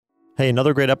Hey,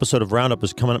 another great episode of Roundup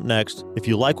is coming up next. If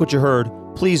you like what you heard,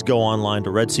 please go online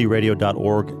to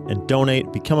redsearadio.org and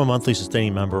donate, become a monthly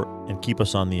sustaining member, and keep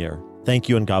us on the air. Thank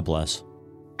you and God bless.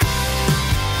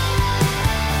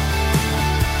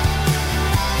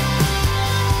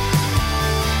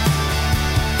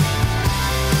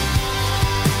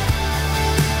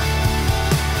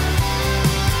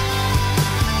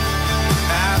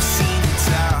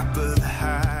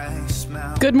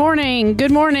 Good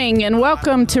morning, and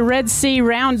welcome to Red Sea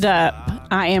Roundup.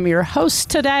 I am your host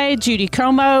today, Judy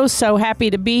Como. So happy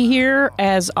to be here,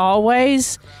 as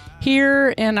always,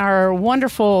 here in our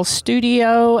wonderful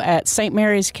studio at St.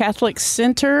 Mary's Catholic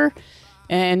Center.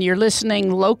 And you're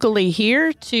listening locally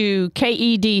here to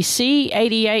KEDC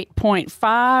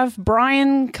 88.5,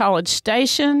 Bryan College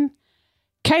Station,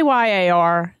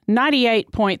 KYAR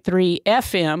 98.3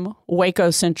 FM, Waco,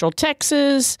 Central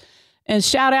Texas. And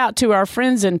shout out to our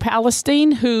friends in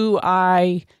Palestine, who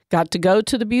I got to go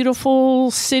to the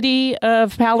beautiful city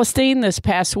of Palestine this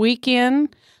past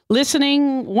weekend,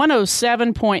 listening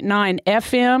 107.9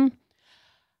 FM.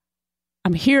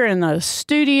 I'm here in the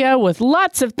studio with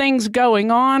lots of things going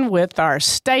on with our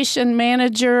station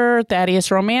manager, Thaddeus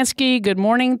Romansky. Good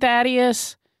morning,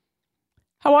 Thaddeus.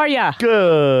 How are you?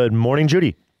 Good morning,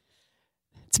 Judy.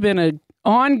 It's been an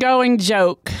ongoing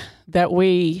joke that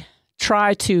we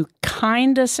try to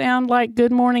kind of sound like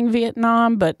Good Morning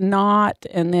Vietnam, but not,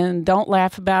 and then don't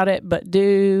laugh about it, but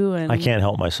do. And I can't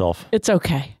help myself. It's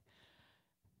okay.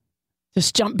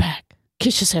 Just jump back.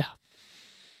 Kiss yourself.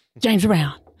 James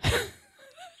Brown.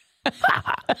 Got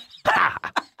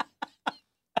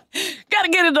to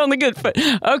get it on the good foot.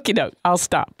 Okie doke. I'll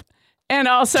stop. And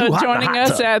also joining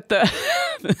us at the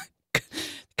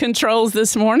controls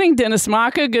this morning, Dennis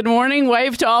Maka. Good morning.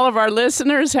 Wave to all of our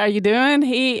listeners. How you doing?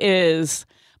 He is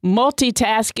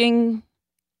multitasking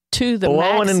to the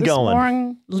max this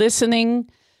morning, listening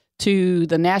to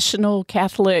the National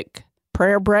Catholic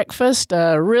Prayer Breakfast.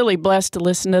 Really blessed to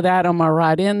listen to that on my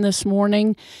ride in this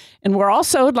morning. And we're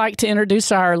also would like to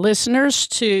introduce our listeners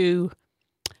to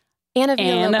Anna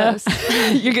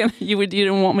Villalobos. You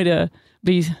didn't want me to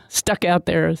be stuck out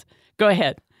there. Go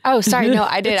ahead. Oh, sorry. No,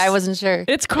 I did. I wasn't sure.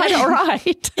 It's quite all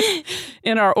right.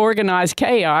 In our organized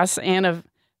chaos, Anna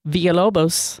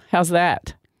Villalobos. How's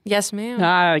that? Yes,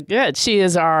 ma'am. Good. She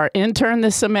is our intern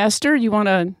this semester. You want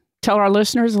to tell our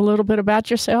listeners a little bit about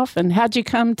yourself and how'd you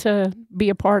come to be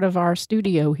a part of our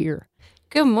studio here?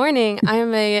 Good morning.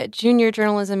 I'm a junior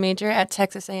journalism major at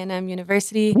Texas A&M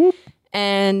University,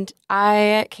 and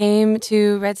I came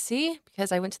to Red Sea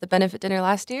because I went to the benefit dinner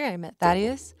last year. I met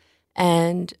Thaddeus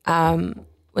and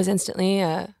was instantly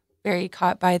very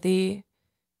caught by the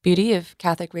beauty of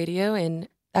Catholic radio and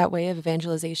that way of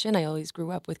evangelization. I always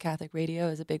grew up with Catholic radio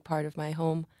as a big part of my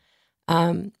home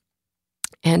and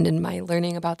in my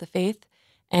learning about the faith.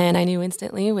 And I knew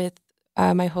instantly with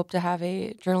my hope to have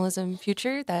a journalism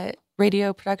future that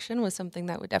radio production was something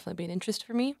that would definitely be an interest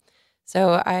for me.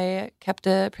 So I kept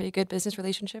a pretty good business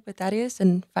relationship with Thaddeus,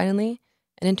 and finally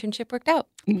an internship worked out.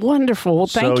 Wonderful. Well,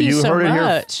 thank you so much. So you heard it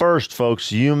here first,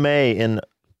 folks. You may, in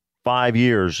 5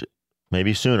 years,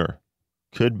 maybe sooner,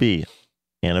 could be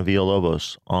Anna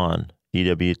Villalobos on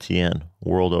EWTN,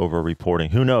 World Over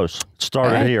Reporting. Who knows? It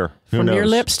started here. Who knows? From your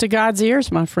lips to God's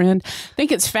ears, my friend. I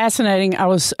think it's fascinating. I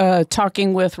was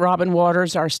talking with Robin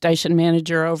Waters, our station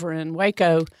manager over in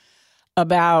Waco,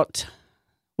 about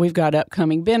we've got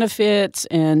upcoming benefits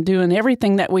and doing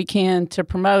everything that we can to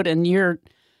promote. And you've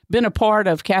been a part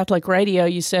of Catholic radio,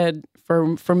 you said,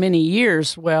 for many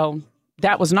years. Well,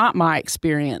 that was not my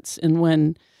experience. And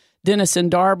when Dennis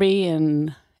and Darby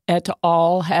and et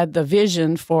al. Had the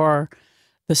vision for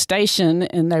the station,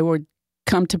 and they would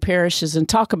come to parishes and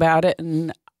talk about it,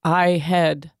 and I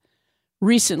had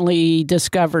recently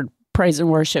discovered praise and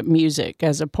worship music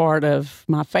as a part of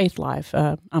my faith life.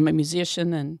 I'm a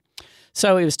musician, and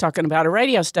so he was talking about a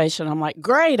radio station. I'm like,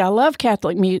 great, I love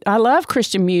Catholic music. I love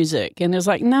Christian music. And it's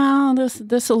like, no, this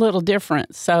is a little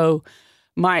different. So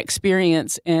my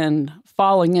experience in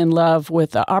falling in love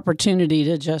with the opportunity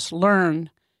to just learn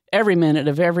every minute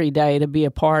of every day to be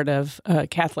a part of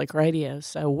Catholic radio.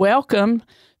 So welcome.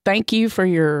 Thank you for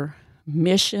your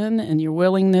mission and your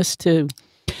willingness to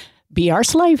be our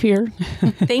slave here.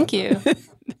 Thank you.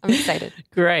 I'm excited.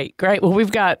 Great. Well,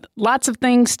 we've got lots of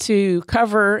things to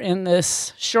cover in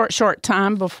this short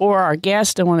time before our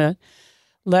guest. I want to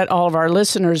let all of our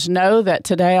listeners know that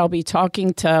today I'll be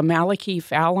talking to Malachi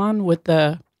Fallon with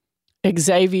the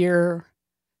Xavier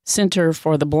Center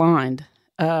for the Blind.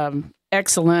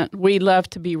 Excellent. We love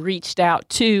to be reached out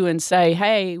to and say,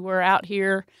 hey, we're out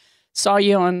here. Saw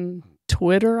you on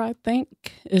Twitter, I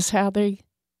think, is how they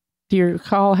Do you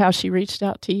recall how she reached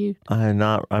out to you? I'm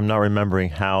not remembering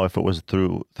how, if it was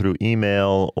through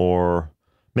email or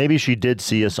maybe she did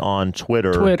see us on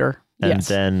Twitter. And yes.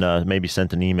 then maybe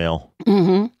sent an email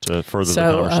to further the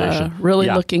So conversation. really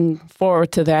looking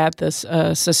forward to that. This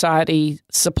society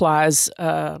supplies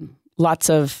lots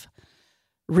of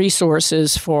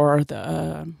resources for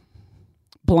the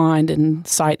blind and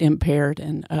sight impaired,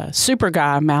 and super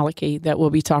guy Malachi that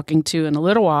we'll be talking to in a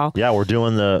little while. Yeah, we're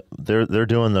doing they're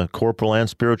doing the corporal and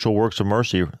spiritual works of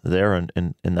mercy there, and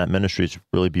in that ministry. It's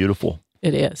really beautiful.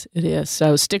 It is.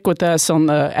 So stick with us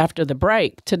after the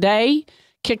break. Today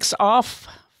kicks off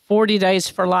 40 Days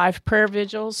for Life prayer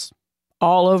vigils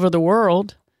all over the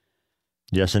world.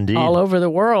 Yes, indeed. All over the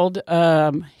world.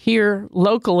 Here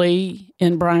locally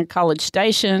in Bryan College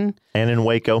Station. And in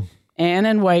Waco.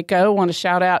 Want to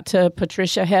shout out to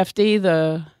Patricia Hefty,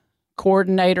 the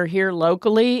coordinator here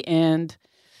locally. And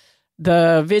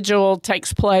the vigil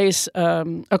takes place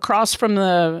across from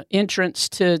the entrance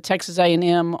to Texas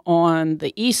A&M on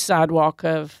the east sidewalk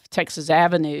of Texas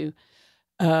Avenue.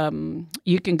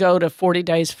 You can go to 40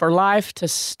 Days for Life to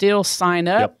still sign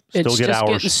up. Yep, it's get just hours.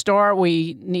 getting started.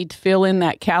 We need to fill in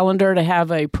that calendar to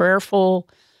have a prayerful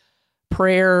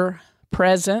prayer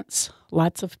presence,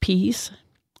 lots of peace.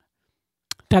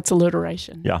 That's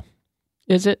alliteration. Yeah.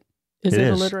 Is it? Is it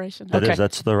is. alliteration? It is.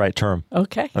 That's the right term.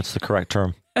 Okay. That's the correct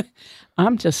term.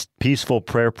 I'm just Peaceful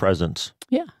prayer presence.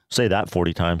 Yeah. Say that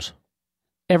 40 times.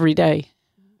 every day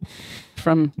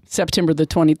from September the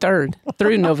 23rd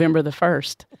through November the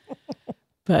 1st.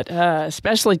 But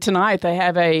especially tonight, they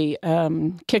have a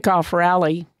kickoff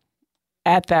rally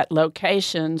at that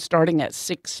location starting at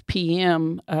 6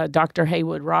 p.m. Dr.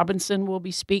 Haywood Robinson will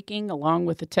be speaking along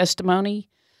with a testimony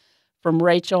from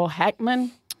Rachel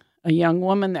Hackman, a young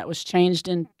woman that was changed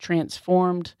and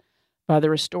transformed by the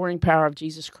restoring power of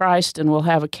Jesus Christ. And we'll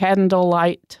have a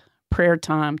candlelight prayer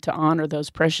time to honor those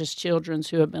precious children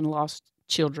who have been lost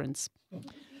children's.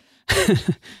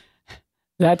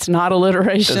 That's not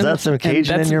alliteration. Is that some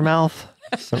Cajun in your mouth?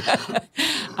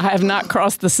 I have not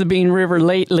crossed the Sabine River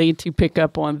lately to pick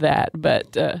up on that,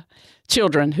 but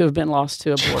children who have been lost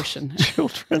to abortion.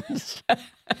 Children's.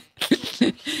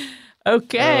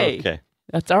 Okay.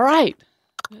 That's all right.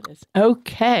 That is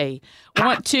okay.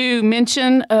 Want to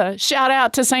mention, shout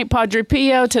out to St. Padre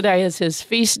Pio. Today is his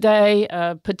feast day.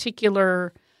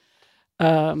 Particular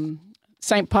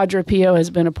St. Padre Pio has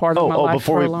been a part of my life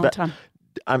for a long time.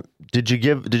 Did you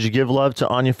give love to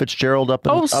Anya Fitzgerald up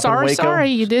in Waco? Sorry.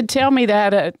 You did tell me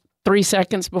that at 3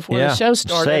 seconds before the show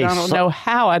started. I don't know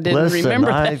how I didn't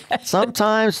remember that.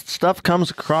 Sometimes stuff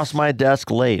comes across my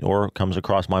desk late or comes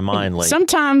across my mind late.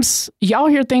 Sometimes y'all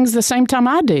hear things the same time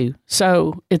I do,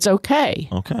 so it's okay.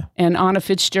 Okay. And Anna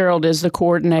Fitzgerald is the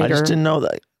coordinator. I just didn't know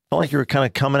that. I felt like you were kind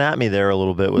of coming at me there a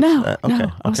little bit with that.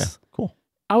 Okay. Okay. Cool.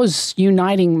 I was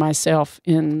uniting myself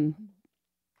in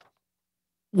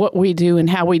what we do and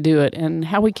how we do it and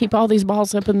how we keep all these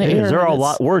balls up in the air. There are a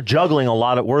lot. We're juggling a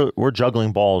lot of. We're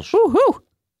juggling balls. Woo-hoo.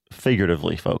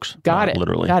 Figuratively, folks. Got it.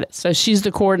 Literally. Got it. So she's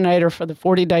the coordinator for the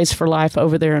 40 Days for Life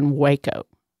over there in Waco.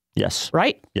 Yes.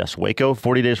 Right? Yes. Waco,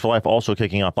 40 Days for Life also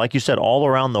kicking off. Like you said, all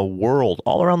around the world,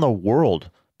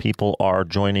 people are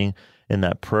joining in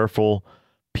that prayerful,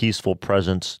 peaceful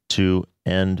presence to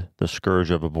end the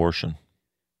scourge of abortion.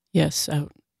 Yes. So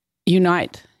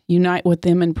unite with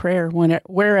them in prayer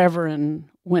wherever and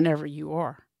whenever you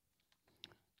are.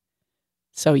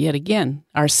 So yet again,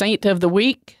 our saint of the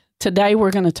week. Today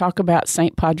we're going to talk about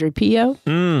St. Padre Pio,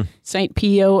 St.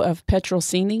 Pio of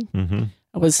Petrosini. Mm-hmm.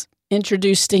 I was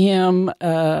introduced to him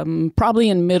probably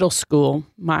in middle school.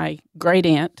 My great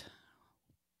aunt,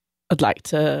 I'd like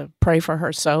to pray for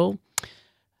her soul,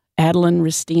 Adeline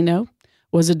Ristino,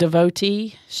 was a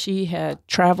devotee. She had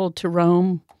traveled to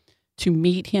Rome to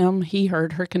meet him. He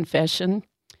heard her confession,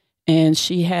 and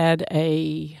she had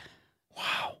a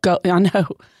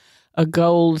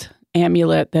gold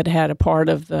amulet that had a part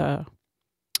of the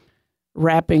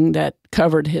wrapping that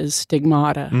covered his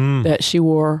stigmata that she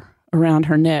wore around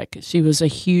her neck. She was a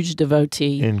huge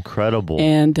devotee. Incredible.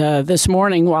 And this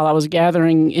morning, while I was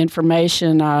gathering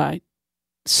information,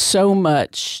 so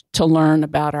much to learn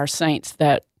about our saints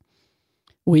that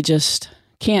we just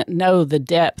can't know the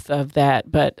depth of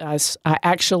that. But I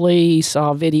actually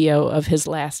saw a video of his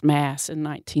last Mass in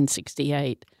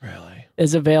 1968. Really?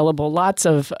 Is available. Lots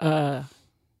of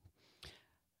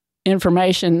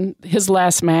information. His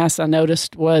last Mass, I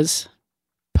noticed, was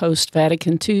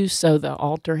post-Vatican II, so the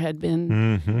altar had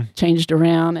been changed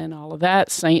around and all of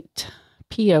that. St.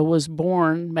 Pio was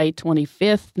born May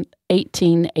 25th,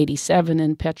 1887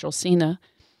 in Petrosina,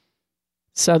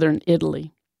 southern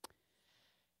Italy.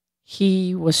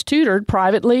 He was tutored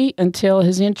privately until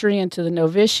his entry into the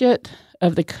novitiate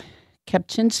of the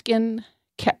Kapchinskin.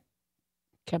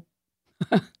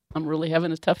 I'm really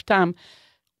having a tough time.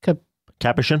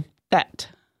 Capuchin? That.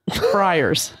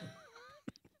 Friars.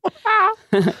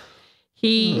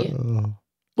 He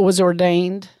was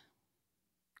ordained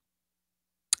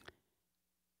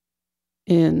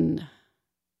having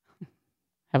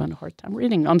a hard time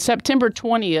reading. On September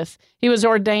 20th, he was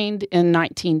ordained in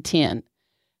 1910.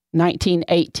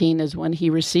 1918 is when he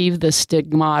received the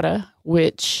stigmata,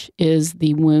 which is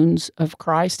the wounds of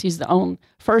Christ. He's the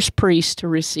first priest to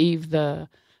receive the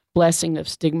blessing of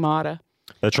stigmata.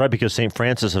 That's right, because St.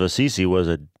 Francis of Assisi was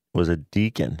a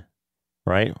deacon,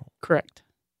 right? Correct.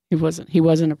 He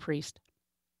wasn't a priest.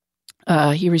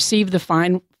 He received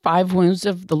the 5 wounds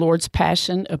of the Lord's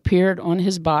Passion appeared on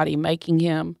his body, making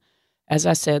him, as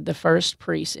I said, the first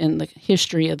priest in the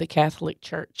history of the Catholic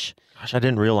Church. Gosh, I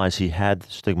didn't realize he had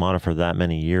stigmata for that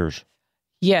many years.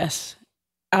 Yes.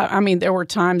 I mean, there were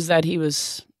times that he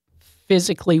was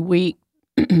physically weak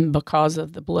because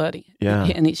of the blood. Yeah.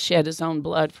 And he shed his own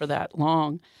blood for that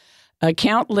long.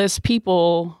 Countless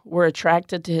people were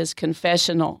attracted to his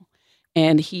confessional,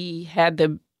 and he had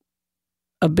the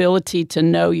ability to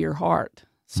know your heart.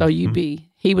 So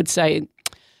he would say,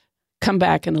 come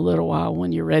back in a little while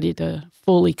when you're ready to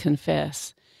fully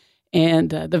confess. And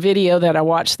the video that I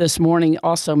watched this morning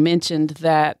also mentioned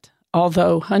that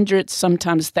although hundreds,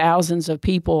 sometimes thousands of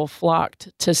people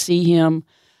flocked to see him,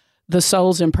 the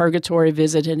souls in purgatory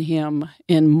visited him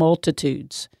in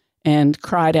multitudes and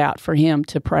cried out for him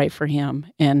to pray for him.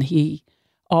 And he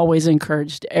always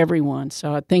encouraged everyone.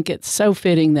 So I think it's so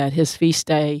fitting that his feast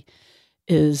day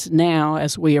is now,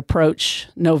 as we approach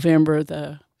November,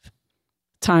 the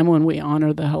time when we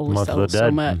honor the Holy Soul so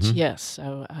much. Mm-hmm. Yes.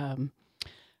 So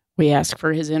we ask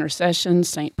for his intercession.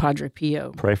 St. Padre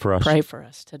Pio, pray for us. Pray for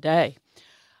us today.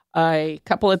 A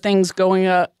couple of things going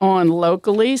on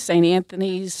locally. St.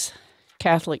 Anthony's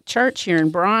Catholic Church here in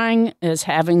Bryan is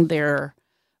having their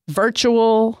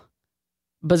virtual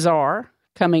bazaar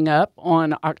coming up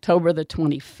on October the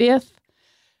 25th.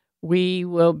 We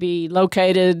will be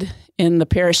located in the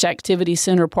Parish Activity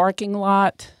Center parking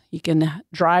lot. You can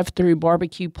drive through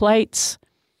barbecue plates,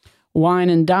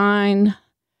 wine and dine.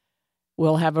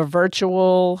 We'll have a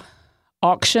virtual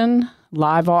auction,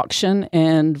 live auction,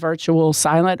 and virtual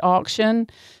silent auction.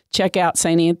 Check out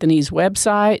St. Anthony's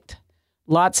website.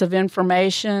 Lots of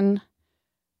information.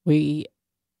 It's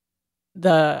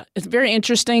very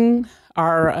interesting.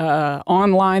 Our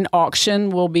online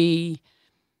auction will be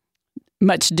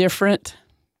much different.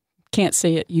 Can't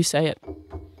see it. You say it.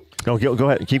 No, go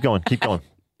ahead. Keep going.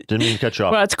 Didn't mean to cut you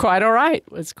off. Well, it's quite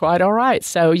all right.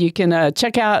 So you can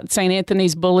check out St.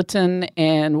 Anthony's Bulletin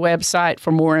and website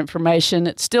for more information.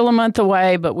 It's still a month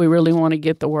away, but we really want to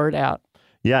get the word out.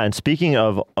 Yeah, and speaking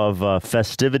of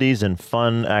festivities and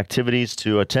fun activities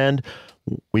to attend,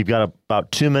 we've got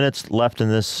about 2 minutes left in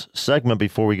this segment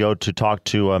before we go to talk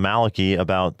to Malachi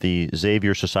about the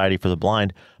Xavier Society for the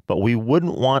Blind. But we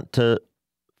wouldn't want to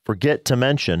forget to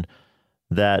mention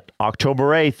that October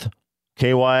 8th,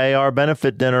 KYAR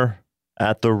benefit dinner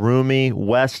at the roomy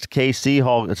West KC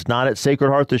Hall. It's not at Sacred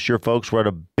Heart this year, folks. We're at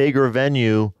a bigger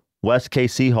venue, West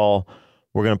KC Hall.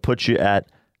 We're going to put you at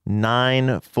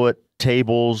 9-foot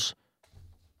tables,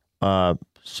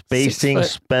 spacing,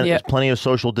 plenty of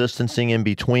social distancing in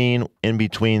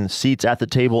between seats at the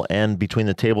table and between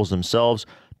the tables themselves.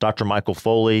 Dr. Michael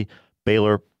Foley,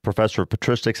 Baylor Professor of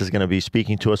Patristics, is going to be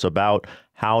speaking to us about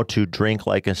how to drink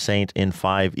like a saint in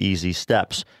 5 easy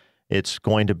steps. It's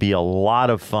going to be a lot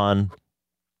of fun.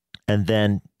 And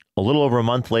then a little over a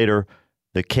month later,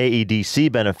 the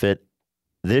KEDC benefit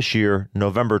this year,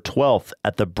 November 12th,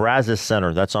 at the Brazos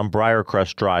Center. That's on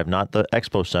Briarcrest Drive, not the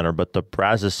Expo Center, but the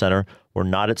Brazos Center. We're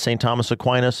not at St. Thomas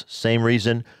Aquinas. Same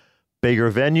reason. Bigger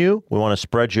venue. We want to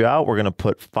spread you out. We're going to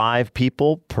put 5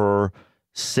 people per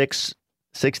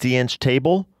 60-inch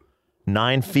table,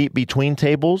 9 feet between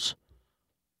tables.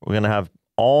 We're going to have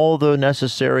all the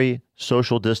necessary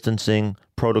social distancing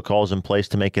protocols in place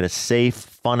to make it a safe,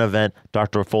 fun event.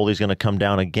 Dr. Foley is going to come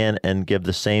down again and give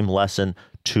the same lesson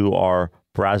to our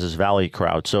Brazos Valley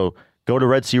crowd. So go to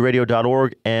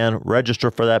redsearadio.org and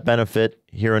register for that benefit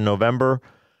here in November.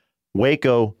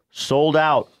 Waco, sold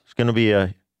out. It's going to be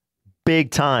a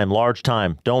big time, large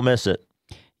time. Don't miss it.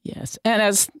 Yes. And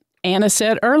as Anna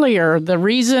said earlier, the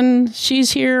reason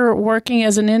she's here working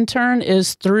as an intern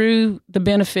is through the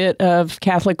benefit of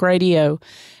Catholic Radio.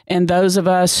 And those of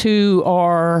us who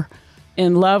are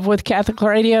in love with Catholic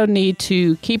Radio need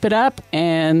to keep it up,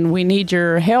 and we need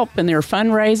your help in their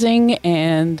fundraising,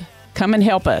 and come and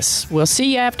help us. We'll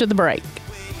see you after the break.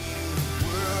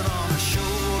 Word on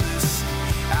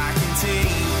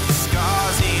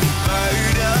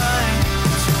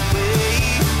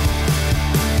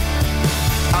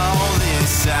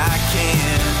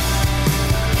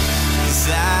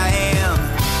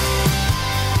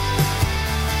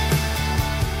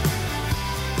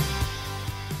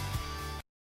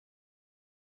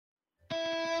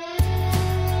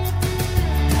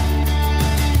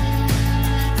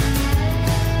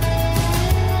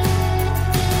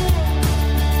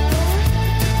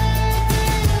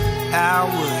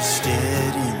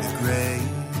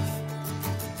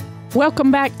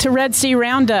Welcome back to Red Sea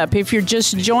Roundup. If you're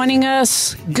just joining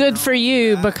us, good for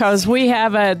you, because we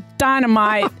have a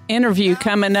dynamite interview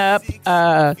coming up.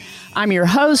 I'm your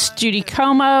host, Judy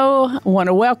Como. I want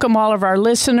to welcome all of our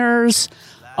listeners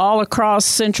all across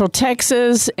Central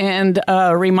Texas and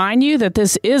remind you that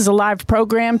this is a live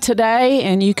program today,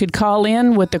 and you could call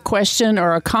in with a question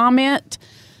or a comment.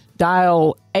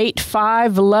 Dial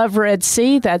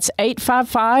 85-LOVE-RED-SEA. That's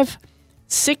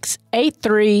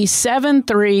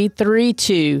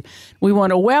 855-683-7332. We want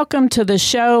to welcome to the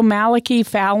show Malachi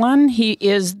Fallon. He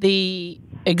is the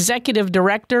Executive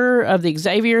Director of the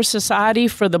Xavier Society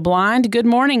for the Blind. Good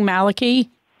morning,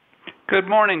 Malachi. Good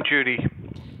morning, Judy.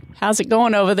 How's it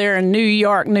going over there in New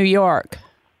York, New York?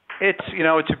 It's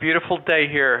a beautiful day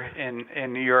here in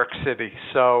New York City.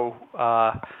 So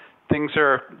things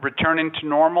are returning to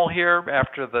normal here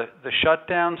after the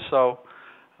shutdown. So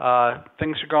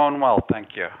things are going well,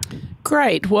 thank you.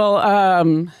 Great. Well,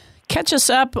 catch us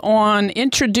up on,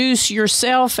 introduce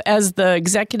yourself as the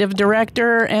Executive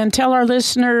Director and tell our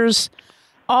listeners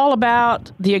all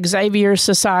about the Xavier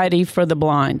Society for the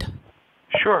Blind.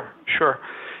 Sure.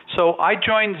 So I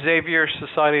joined Xavier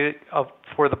Society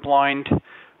for the Blind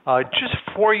just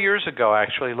 4 years ago,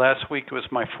 actually. Last week it was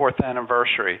my 4th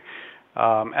anniversary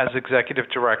as Executive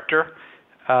Director.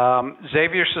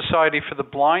 Xavier Society for the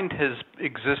Blind has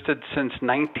existed since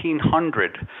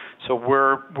 1900, so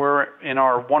we're in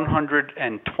our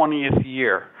 120th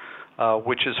year,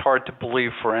 which is hard to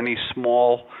believe for any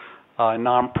small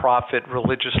nonprofit,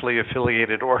 religiously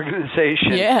affiliated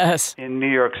organization in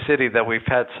New York City that we've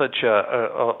had such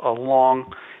a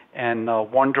long and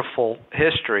wonderful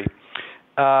history.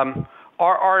 Our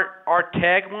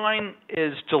tagline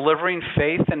is delivering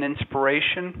faith and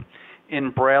inspiration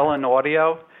in Braille and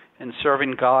audio and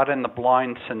serving God and the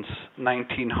blind since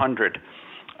 1900.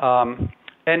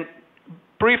 And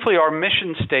briefly, our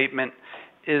mission statement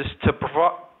is to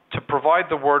provide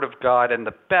the Word of God and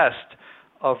the best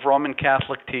of Roman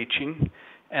Catholic teaching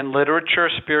and literature,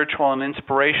 spiritual and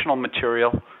inspirational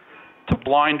material to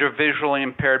blind or visually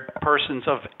impaired persons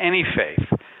of any faith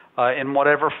in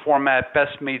whatever format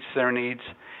best meets their needs.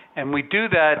 And we do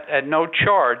that at no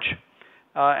charge,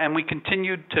 and we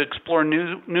continue to explore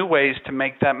new ways to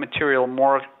make that material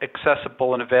more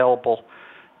accessible and available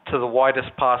to the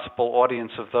widest possible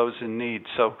audience of those in need.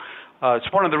 So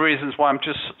it's one of the reasons why I'm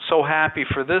just so happy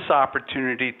for this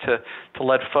opportunity to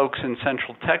let folks in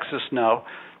Central Texas know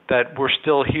that we're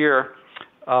still here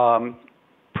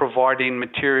providing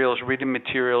materials, reading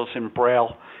materials in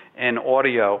Braille and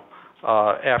audio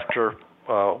after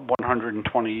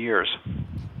 120 years.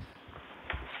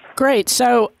 Great.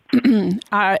 So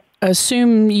I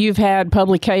assume you've had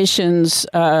publications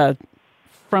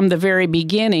from the very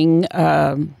beginning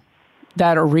that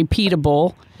are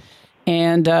repeatable.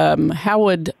 And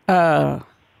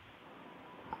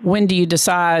when do you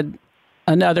decide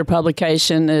another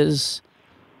publication is,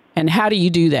 and how do you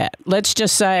do that? Let's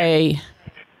just say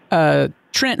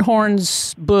Trent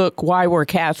Horn's book, Why We're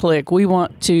Catholic, we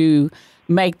want to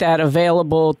make that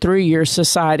available through your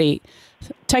society.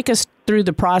 Take us through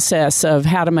the process of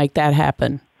how to make that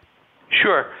happen.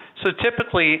 Sure. So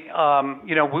typically,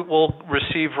 we will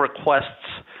receive requests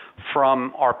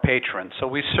from our patrons. So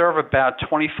we serve about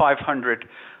 2,500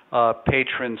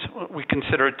 patrons. We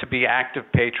consider it to be active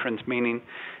patrons, meaning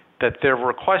that they're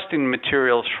requesting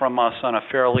materials from us on a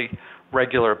fairly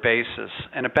regular basis.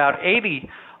 And about 80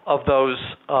 of those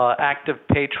active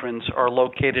patrons are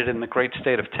located in the great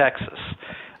state of Texas.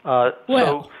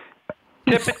 So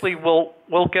typically we'll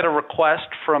get a request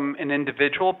from an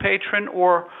individual patron,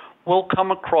 or we'll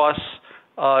come across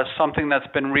something that's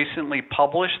been recently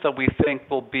published that we think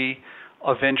will be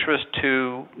of interest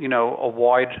to a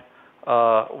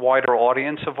wider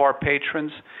audience of our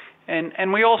patrons,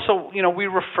 and we also we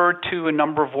refer to a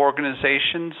number of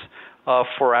organizations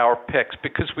for our picks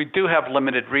because we do have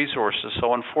limited resources.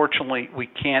 So unfortunately, we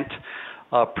can't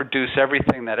produce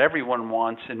everything that everyone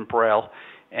wants in Braille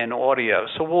and audio.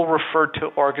 So we'll refer to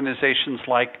organizations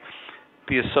like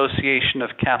the Association of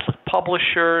Catholic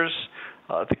Publishers,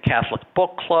 the Catholic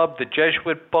Book Club, the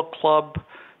Jesuit Book Club,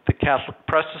 the Catholic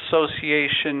Press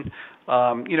Association,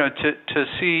 to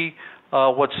see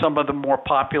what some of the more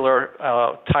popular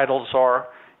titles are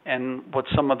and what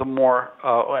some of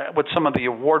the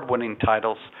award-winning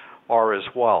titles are as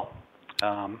well.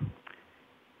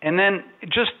 And then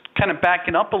just kind of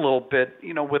backing up a little bit,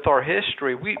 with our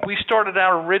history, we started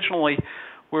out originally,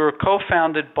 we were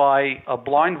co-founded by a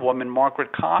blind woman,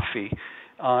 Margaret Coffey,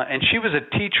 and she was a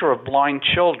teacher of blind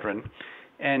children,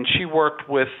 and she worked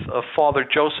with Father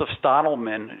Joseph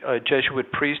Stottleman, a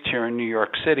Jesuit priest here in New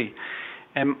York City.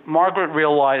 And Margaret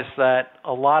realized that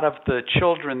a lot of the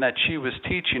children that she was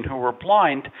teaching who were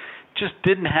blind just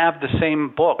didn't have the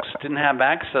same books, didn't have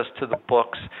access to the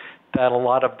books that a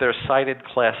lot of their sighted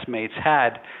classmates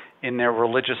had in their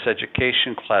religious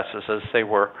education classes as they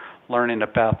were learning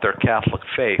about their Catholic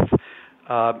faith.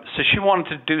 So she wanted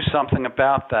to do something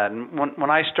about that. And when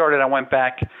I started, I went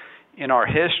back in our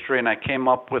history and I came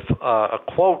up with a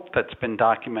quote that's been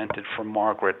documented from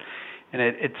Margaret. And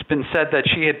it's been said that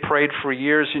she had prayed for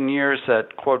years and years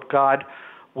that, quote, God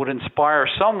would inspire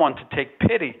someone to take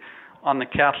pity on the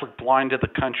Catholic blind of the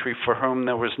country for whom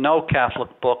there was no Catholic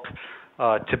book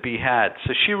to be had.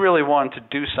 So she really wanted to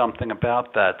do something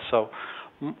about that. So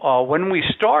when we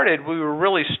started, we were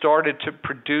really started to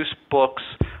produce books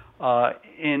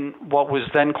in what was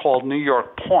then called New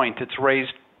York Point. It's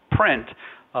raised print,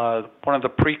 one of the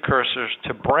precursors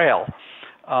to Braille.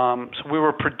 So we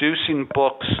were producing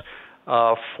books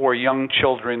for young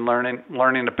children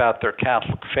learning about their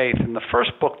Catholic faith. And the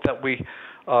first book that we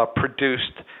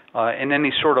produced in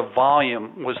any sort of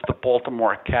volume was the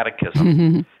Baltimore Catechism.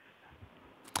 Mm-hmm.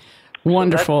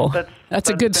 Wonderful. So that's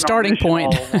a good starting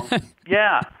point.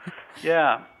 Yeah.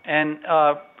 And,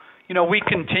 we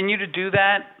continue to do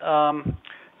that.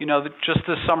 Just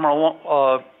this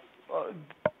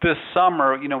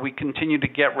summer, we continue to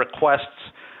get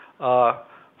requests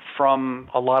from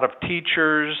a lot of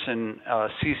teachers and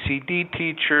CCD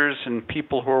teachers and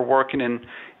people who are working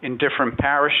in different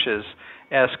parishes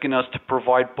asking us to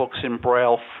provide books in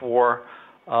Braille for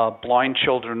blind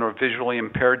children or visually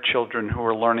impaired children who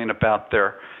are learning about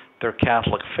their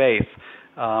Catholic faith.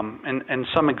 And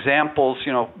some examples,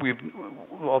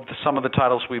 of some of the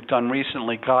titles we've done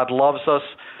recently. God Loves Us,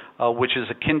 which is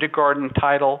a kindergarten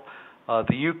title.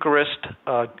 The Eucharist,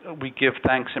 we give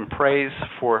thanks and praise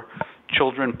for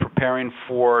children preparing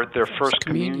for their first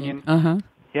communion.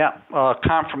 Uh-huh.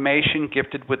 Confirmation,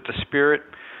 gifted with the Spirit.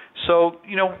 So,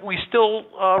 we still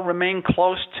remain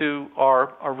close to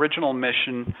our original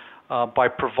mission by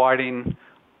providing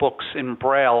books in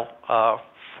Braille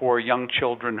for young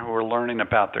children who are learning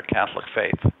about their Catholic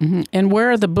faith. Mm-hmm. And where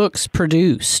are the books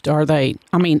produced? Are they,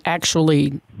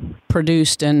 actually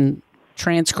produced and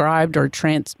transcribed or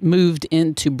moved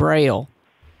into Braille?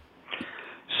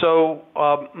 So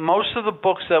most of the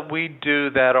books that we do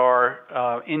that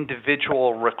are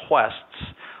individual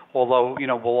requests, although,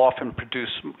 we'll often produce,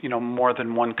 more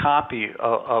than one copy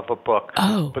of a book.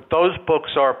 Oh. But those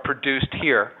books are produced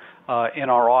here in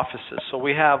our offices. So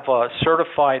we have a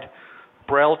certified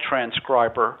Braille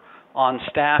transcriber on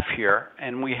staff here,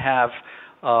 and we have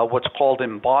what's called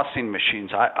embossing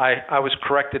machines. I was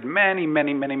corrected many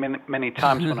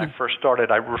times when I first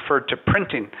started. I referred to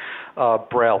printing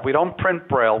Braille. We don't print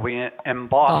Braille, we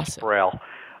emboss Braille.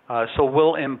 So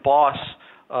we'll emboss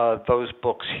those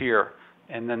books here,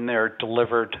 and then they're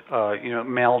delivered,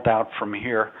 mailed out from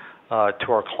here to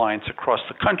our clients across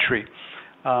the country.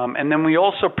 And then we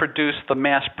also produce the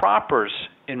Mass Propers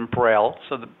in Braille,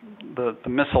 so the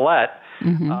Missalette,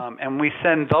 and we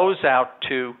send those out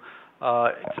to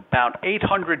it's about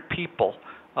 800 people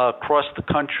across the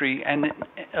country and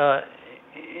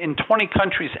in 20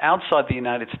 countries outside the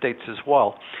United States as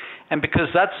well. And because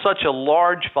that's such a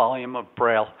large volume of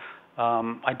Braille,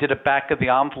 I did a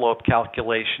back-of-the-envelope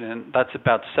calculation, and that's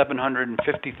about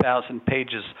 750,000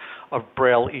 pages of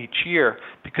Braille each year.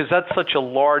 Because that's such a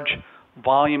large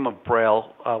volume of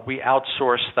Braille, we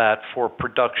outsource that for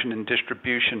production and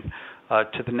distribution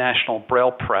to the National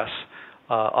Braille Press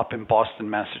up in Boston,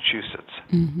 Massachusetts.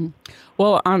 Mm-hmm.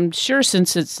 Well, I'm sure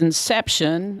since its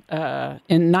inception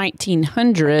in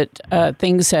 1900,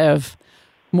 things have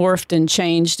morphed and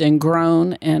changed and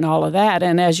grown and all of that.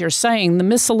 And as you're saying, the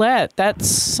Missalette, that's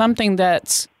something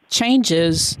that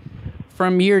changes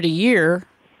from year to year.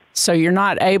 So you're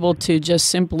not able to just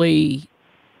simply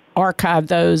archive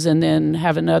those and then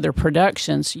have another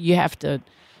production. So you have to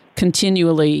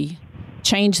continually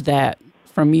change that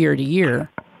from year to year.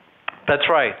 That's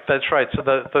right. So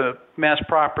the Mass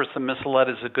Propers, the Missalette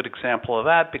is a good example of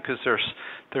that because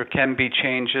there can be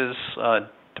changes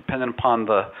depending upon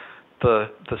the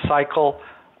cycle.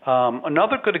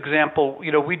 Another good example,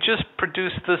 we just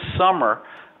produced this summer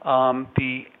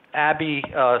the Abbey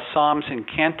Psalms and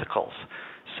Canticles.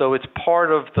 So it's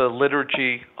part of the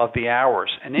Liturgy of the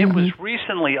Hours, and it was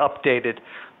recently updated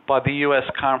by the U.S.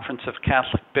 Conference of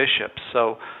Catholic Bishops.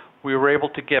 So we were able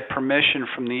to get permission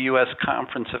from the U.S.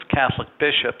 Conference of Catholic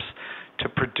Bishops to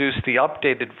produce the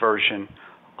updated version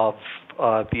of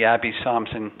the Abbey Psalms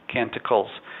and Canticles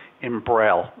in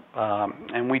Braille,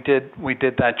 and we did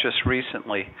that just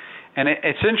recently. And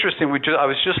it's interesting. I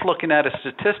was just looking at a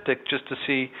statistic just to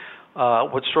see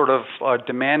what sort of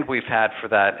demand we've had for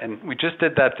that. And we just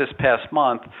did that this past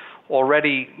month.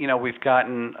 Already, we've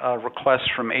gotten requests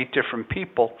from 8 different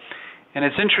people. And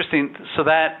it's interesting, so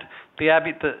that the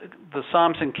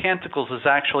Psalms and Canticles is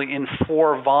actually in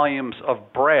 4 volumes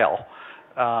of Braille.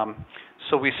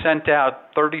 So we sent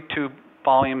out 32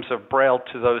 volumes of Braille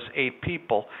to those 8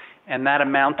 people, and that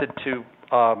amounted to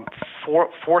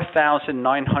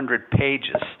 4,900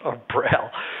 pages of Braille.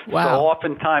 Wow. So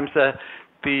oftentimes the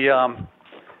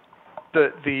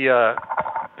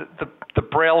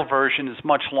Braille version is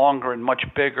much longer and much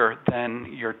bigger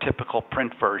than your typical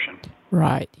print version.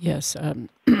 Right, yes.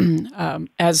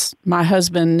 As my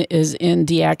husband is in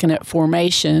diaconate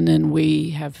formation, and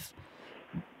we have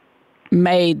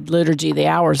made Liturgy of the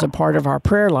Hours a part of our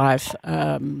prayer life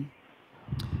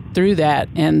through that,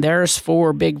 and there's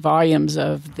 4 big volumes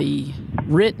of the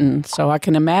written, so I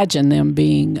can imagine them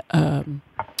being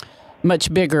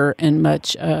much bigger and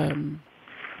much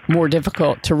more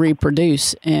difficult to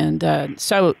reproduce. And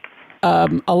so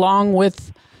along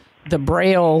with the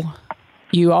Braille,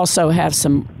 you also have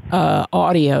some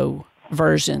audio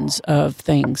versions of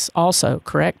things also,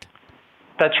 correct?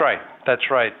 That's right.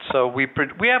 So we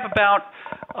have about,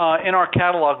 in our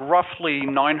catalog, roughly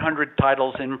 900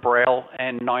 titles in Braille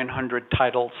and 900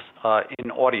 titles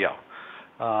in audio.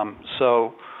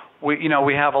 So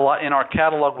we have a lot in our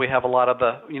catalog. We have a lot of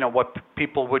the, what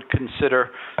people would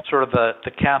consider sort of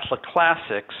the Catholic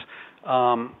classics.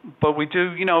 But we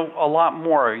do, a lot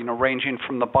more, ranging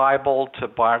from the Bible to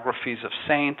biographies of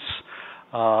saints.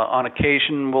 On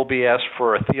occasion, we'll be asked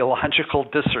for a theological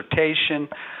dissertation.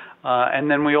 And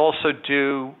then we also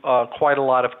do quite a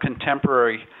lot of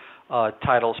contemporary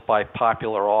titles by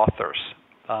popular authors.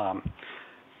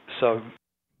 So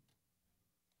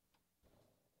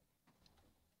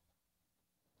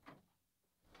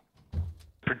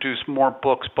produce more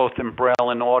books, both in Braille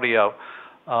and audio,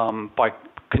 by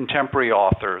contemporary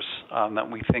authors that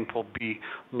we think will be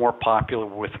more popular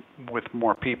with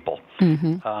more people.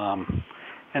 Mm-hmm.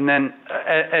 And then,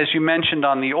 as you mentioned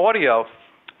on the audio,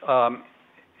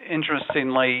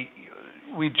 interestingly,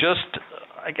 we just,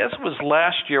 I guess it was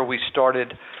last year, we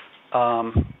started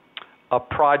a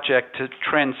project to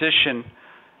transition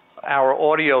our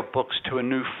audio books to a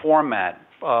new format.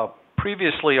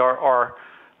 Previously,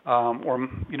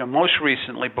 most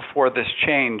recently, before this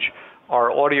change, our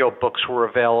audio books were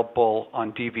available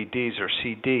on DVDs or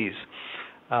CDs.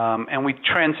 And we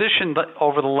transitioned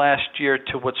over the last year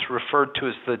to what's referred to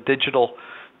as the digital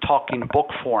talking book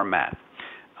format.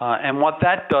 And what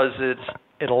that does is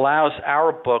it allows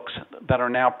our books that are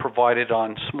now provided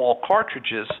on small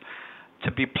cartridges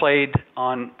to be played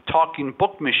on talking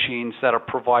book machines that are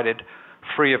provided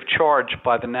free of charge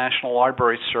by the National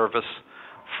Library Service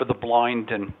for the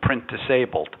blind and print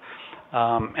disabled.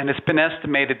 And it's been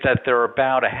estimated that there are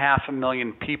about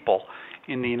 500,000 people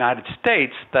in the United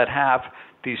States that have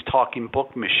these talking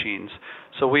book machines.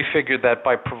 So we figured that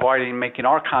by making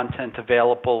our content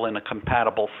available in a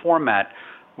compatible format,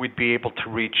 we'd be able to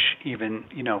reach even,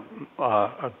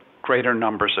 greater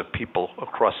numbers of people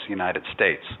across the United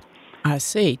States. I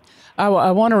see.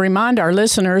 I want to remind our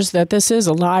listeners that this is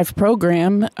a live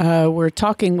program. We're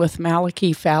talking with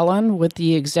Malachi Fallon with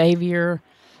the Xavier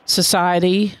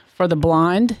Society for the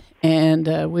Blind,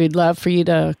 and we'd love for you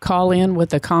to call in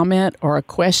with a comment or a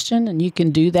question, and you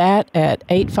can do that at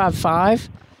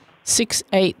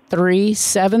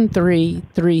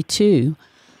 855-683-7332.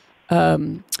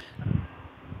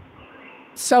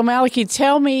 So, Malachi,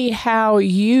 tell me how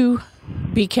you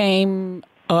became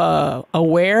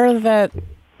aware that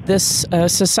this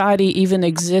society even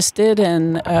existed,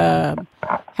 and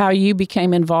how you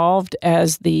became involved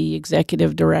as the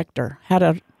executive director.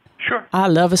 Sure. I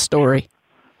love a story.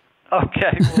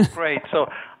 Okay, well, great. So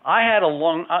I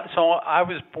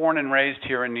was born and raised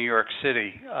here in New York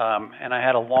City, and I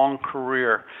had a long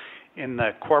career in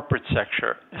the corporate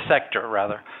sector.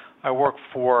 I worked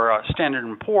for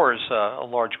Standard & Poor's, a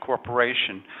large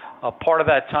corporation. Part of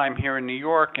that time here in New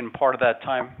York, and part of that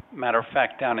time, matter of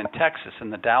fact, down in Texas, in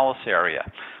the Dallas area.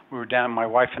 We were down, my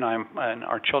wife and I and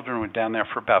our children were down there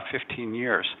for about 15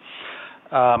 years.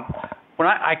 When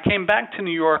I came back to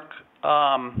New York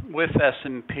with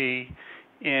S&P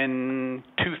in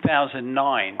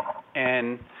 2009,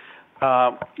 and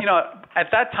at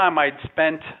that time I'd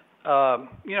spent a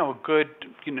good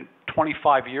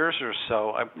 25 years or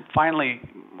so.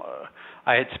 I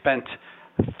had spent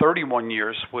 31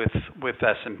 years with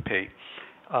S&P,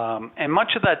 and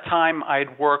much of that time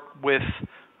I'd worked with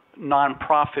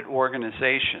nonprofit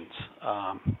organizations,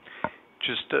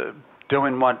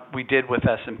 doing what we did with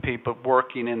S&P, but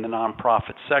working in the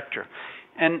nonprofit sector.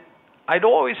 And I'd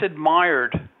always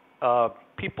admired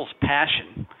people's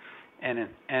passion and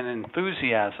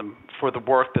enthusiasm for the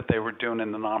work that they were doing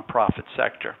in the nonprofit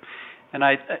sector. And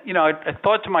I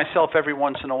thought to myself every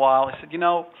once in a while, I said,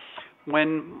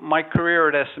 when my career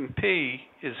at S&P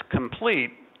is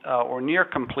complete or near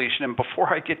completion, and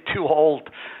before I get too old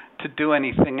to do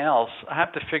anything else, I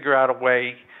have to figure out a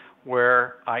way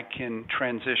where I can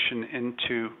transition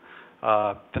into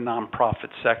the nonprofit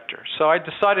sector. So I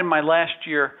decided my last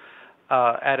year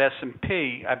at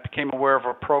S&P, I became aware of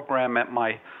a program at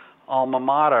my alma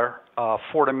mater,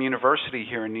 Fordham University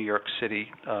here in New York City.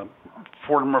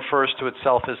 Fordham refers to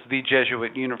itself as the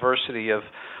Jesuit University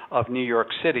of New York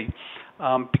City.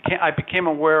 I became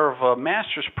aware of a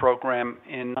master's program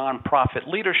in nonprofit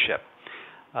leadership.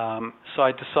 So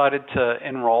I decided to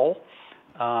enroll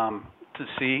to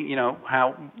see,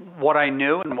 what I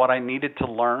knew and what I needed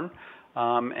to learn,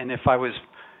 and if I was,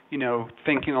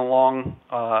 thinking along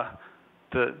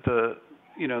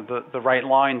the right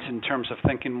lines in terms of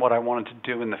thinking what I wanted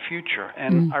to do in the future.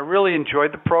 And I really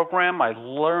enjoyed the program. I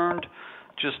learned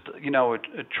just,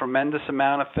 a tremendous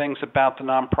amount of things about the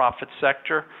nonprofit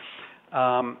sector.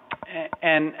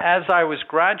 And as I was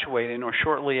graduating, or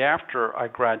shortly after I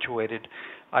graduated,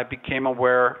 I became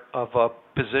aware of this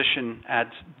position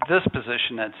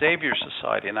at Xavier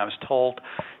Society, and I was told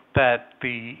that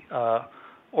the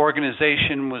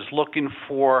organization was looking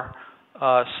for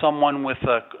someone with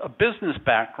a business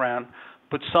background,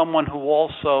 but someone who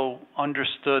also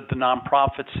understood the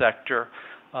nonprofit sector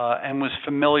and was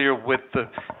familiar with the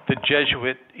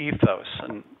Jesuit ethos.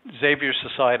 And Xavier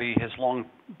Society has long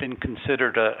been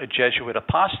considered a Jesuit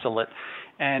apostolate,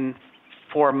 and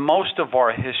for most of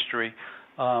our history,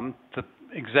 the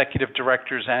executive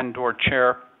directors and/or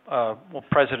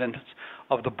presidents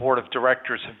of the board of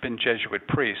directors have been Jesuit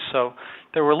priests. So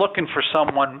they were looking for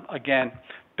someone, again,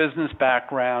 business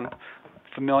background,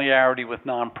 familiarity with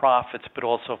nonprofits, but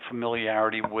also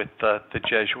familiarity with the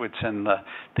Jesuits and the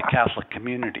Catholic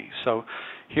community. So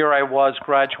here I was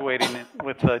graduating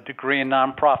with a degree in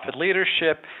nonprofit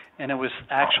leadership, and it was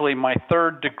actually my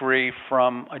third degree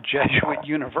from a Jesuit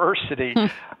university.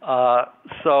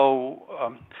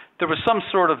 So there was some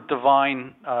sort of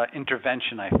divine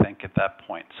intervention, I think, at that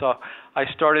point. So I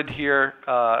started here,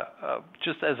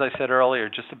 just as I said earlier,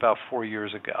 just about 4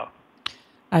 years ago.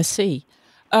 I see.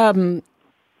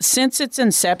 Since its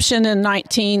inception in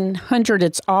 1900,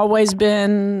 it's always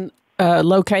been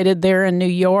located there in New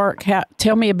York.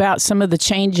 Tell me about some of the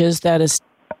changes that has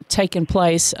taken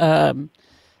place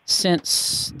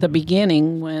since the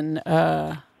beginning when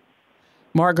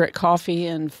Margaret Coffey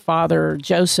and Father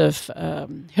Joseph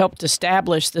helped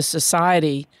establish the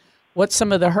society. What's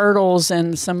some of the hurdles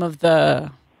and some of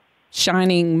the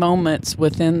shining moments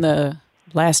within the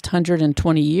last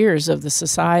 120 years of the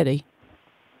society?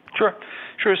 Sure.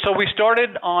 So we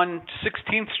started on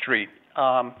 16th Street,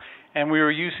 and we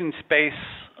were using space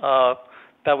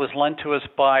that was lent to us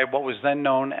by what was then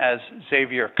known as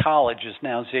Xavier College, is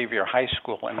now Xavier High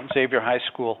School. And Xavier High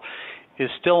School is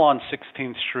still on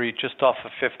 16th Street, just off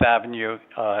of Fifth Avenue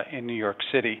in New York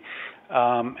City.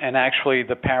 And actually,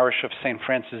 the parish of St.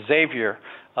 Francis Xavier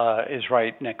is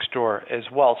right next door as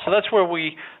well. So that's where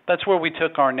we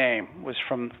took our name, was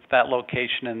from that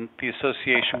location and the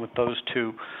association with those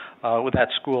two, with that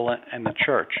school and the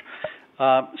church.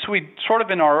 So we sort of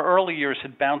in our early years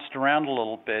had bounced around a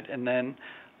little bit, and then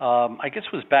I guess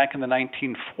it was back in the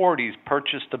 1940s,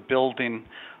 purchased a building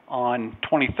on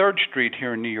 23rd Street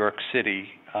here in New York City.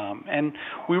 And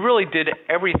we really did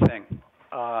everything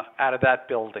out of that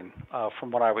building,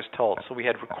 from what I was told. So we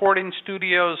had recording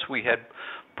studios, we had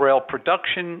Braille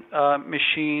production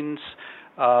machines,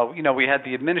 we had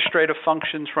the administrative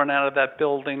functions run out of that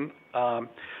building.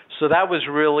 So that was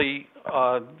really,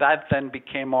 that then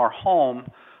became our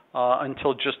home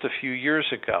until just a few years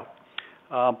ago.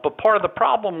 But part of the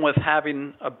problem with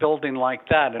having a building like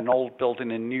that, an old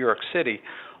building in New York City,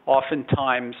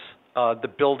 oftentimes the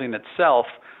building itself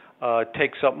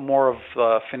takes up more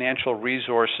of financial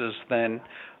resources than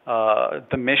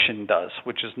the mission does,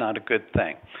 which is not a good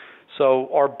thing. So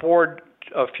our board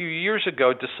a few years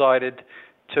ago decided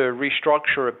to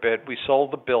restructure a bit. We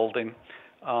sold the building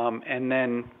and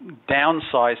then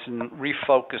downsized and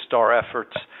refocused our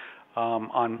efforts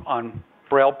on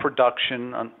Braille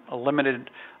production, on a limited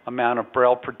amount of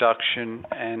Braille production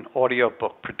and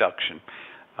audiobook production.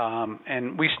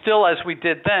 And we still, as we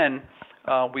did then,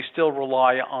 we still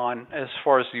rely on, as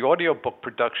far as the audiobook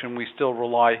production, we still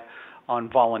rely on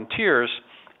volunteers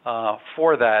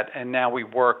for that. And now we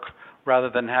work,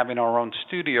 rather than having our own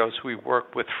studios, we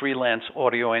work with freelance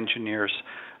audio engineers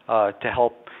to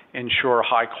help ensure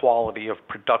high quality of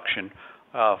production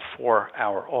for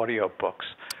our audiobooks.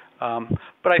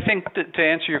 But I think to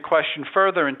answer your question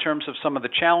further in terms of some of the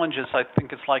challenges, I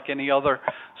think it's like any other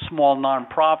small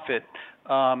nonprofit.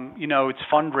 It's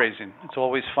fundraising. It's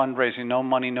always fundraising. No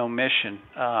money, no mission.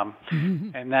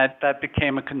 And that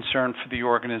became a concern for the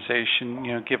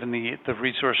organization, given the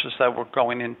resources that were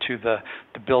going into the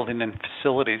building and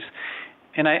facilities.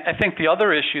 And I think the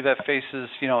other issue that faces,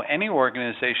 any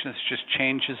organization is just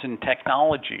changes in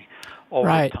technology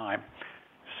over time.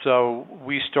 So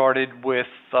we started with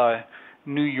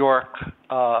New York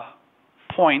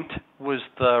Point was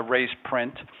the raised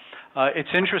print. It's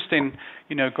interesting,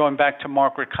 going back to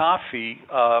Margaret Coffey,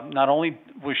 not only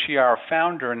was she our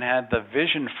founder and had the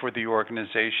vision for the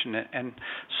organization and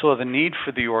saw the need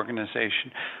for the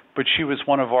organization, but she was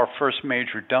one of our first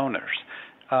major donors.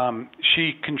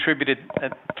 She contributed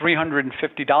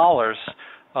 $350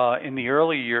 in the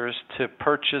early years to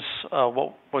purchase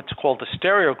what's called a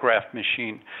stereograph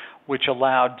machine, which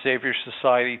allowed Xavier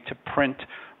Society to print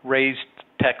raised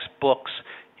textbooks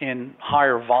in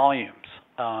higher volumes.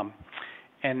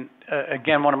 Again,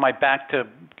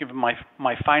 given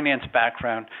my finance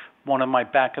background, one of my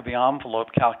back of the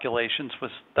envelope calculations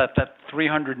was that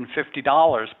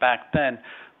 $350 back then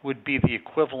would be the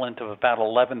equivalent of about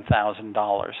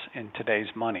 $11,000 in today's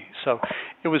money. So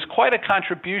it was quite a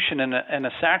contribution and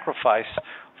a sacrifice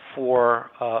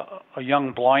for a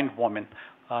young blind woman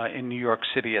in New York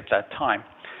City at that time.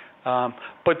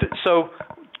 So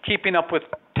keeping up with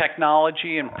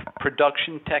technology and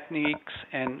production techniques,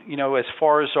 and as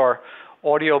far as our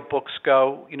audio books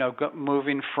go,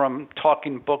 moving from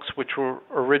talking books, which were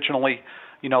originally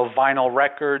vinyl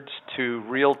records, to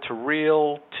reel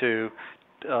to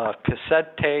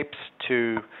cassette tapes,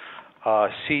 to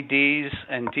CDs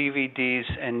and DVDs,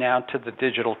 and now to the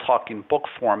digital talking book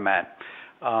format.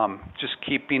 Just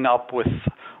keeping up with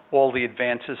all the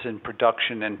advances in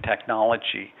production and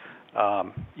technology,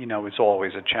 is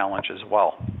always a challenge as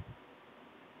well.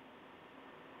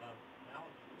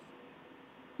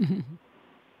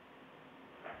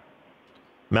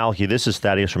 Malachi, this is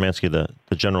Thaddeus Romansky,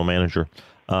 the general manager.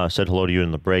 Said hello to you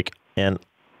in the break. And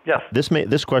yes,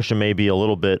 this question may be a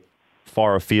little bit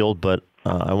far afield, but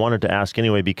I wanted to ask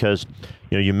anyway because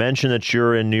you mentioned that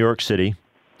you're in New York City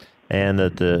and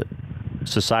that the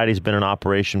society's been in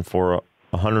operation for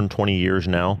 120 years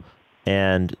now,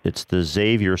 and it's the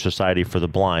Xavier Society for the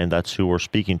Blind. That's who we're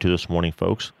speaking to this morning,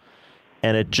 folks.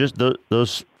 And it just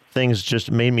those things just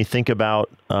made me think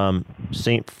about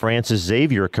St. Francis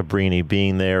Xavier Cabrini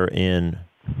being there in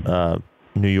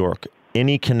New York.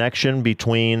 Any connection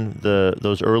between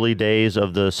those early days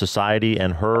of the society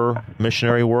and her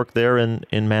missionary work there in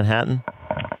Manhattan?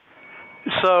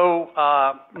 So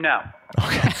no.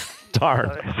 Okay.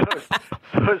 Darn.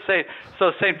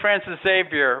 So St. Francis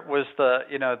Xavier was the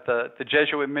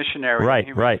Jesuit missionary. Right.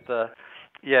 He was right.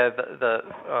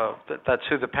 That's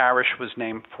who the parish was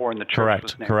named for, and the church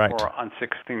was named correct. for on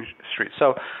 16th Street.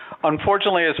 So,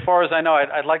 unfortunately, as far as I know,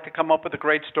 I'd like to come up with a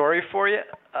great story for you.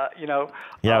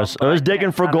 Yeah, I was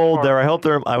digging for gold there.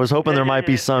 I was hoping there might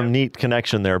be some neat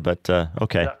connection there, but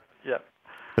okay. Yeah.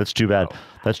 That's too bad.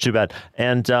 That's too bad.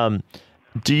 And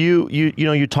do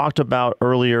you talked about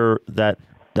earlier that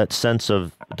sense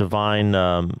of divine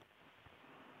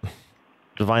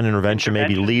intervention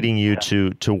maybe leading you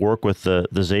to work with the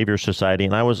Xavier Society.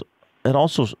 And it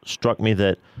also struck me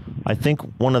that I think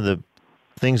one of the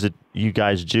things that you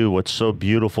guys do, what's so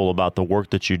beautiful about the work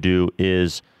that you do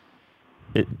is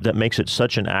that makes it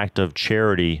such an act of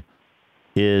charity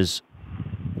is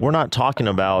we're not talking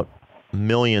about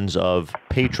millions of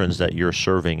patrons that you're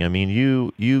serving. I mean,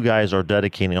 you guys are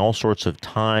dedicating all sorts of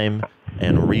time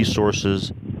and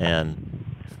resources and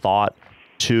thought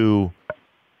to,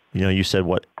 you said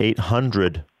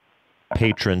 800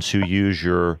 patrons who use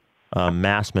your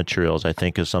mass materials, I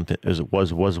think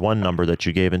was one number that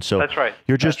you gave. And so that's right.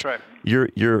 That's right.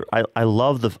 I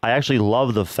actually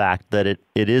love the fact that it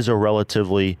is a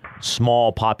relatively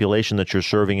small population that you're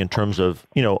serving in terms of,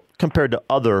 compared to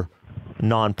other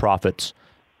nonprofits,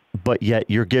 but yet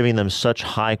you're giving them such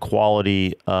high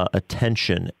quality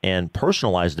attention and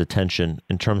personalized attention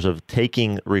in terms of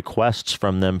taking requests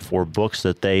from them for books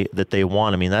that they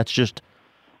want. I mean, that's just,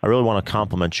 I really want to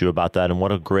compliment you about that. And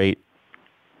what a great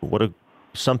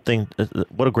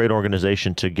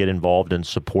organization to get involved and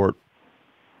support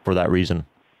for that reason.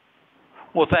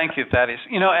 Well, thank you, Thaddeus.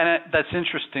 And that's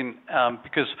interesting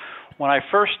because when I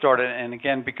first started, and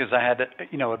again, because I had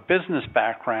a business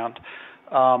background,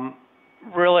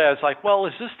 really I was like, well,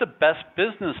 is this the best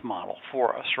business model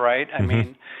for us, right? I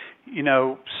mean,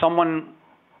 someone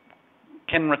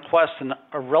can request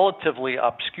a relatively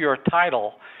obscure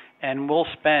title, and we'll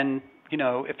spend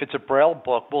if it's a Braille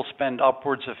book, we'll spend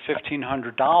upwards of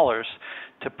 $1,500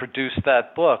 to produce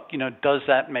that book. Does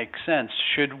that make sense?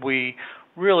 Should we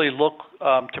really look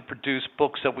to produce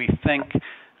books that we think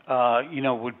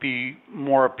would be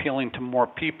more appealing to more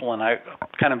people? And I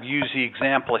kind of use the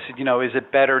example. I said, is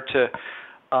it better to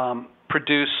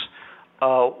produce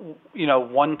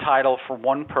one title for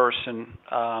one person,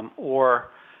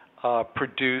 or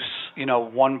produce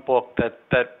one book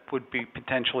that would be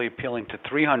potentially appealing to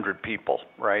 300 people,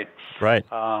 right? Right.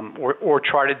 Or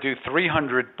try to do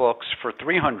 300 books for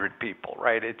 300 people,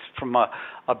 right? It's from a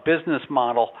business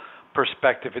model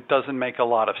perspective, it doesn't make a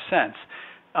lot of sense.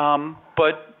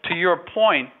 But to your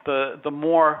point, the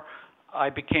more I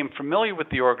became familiar with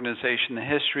the organization, the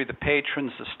history, the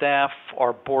patrons, the staff,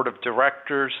 our board of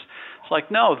directors, it's like,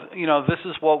 no, this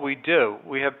is what we do.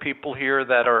 We have people here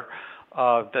that are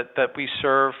that we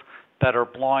serve that are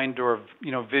blind or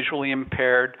visually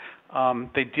impaired.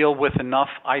 They deal with enough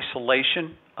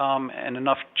isolation and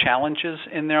enough challenges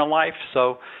in their life.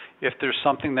 So if there's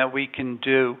something that we can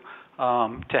do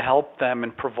to help them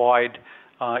and provide,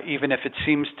 even if it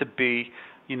seems to be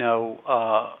an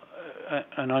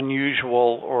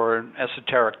unusual or an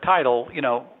esoteric title,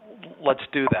 let's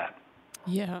do that.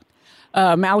 Yeah.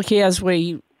 Malachi, as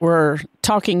we were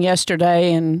talking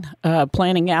yesterday and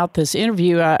planning out this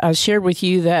interview, I shared with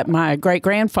you that my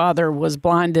great-grandfather was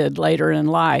blinded later in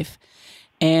life,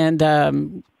 and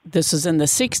this is in the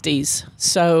 60s.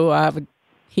 So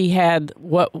he had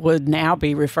what would now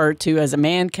be referred to as a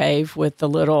man cave with the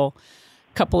little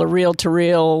couple of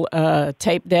reel-to-reel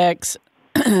tape decks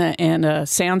and a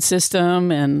sound system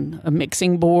and a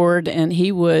mixing board, and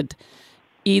he would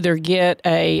either get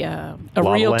a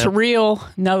reel-to-reel,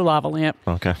 no lava lamp.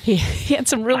 Okay. He had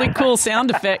some really cool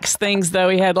sound effects things, though.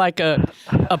 He had like a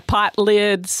pot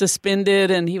lid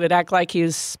suspended, and he would act like he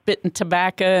was spitting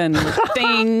tobacco and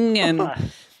ding and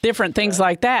different things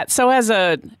like that. So as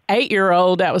a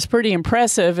 8-year-old, that was pretty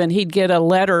impressive, and he'd get a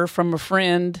letter from a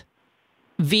friend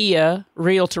via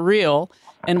reel-to-reel,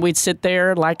 and we'd sit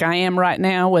there like I am right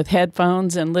now with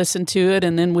headphones and listen to it,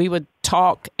 and then we would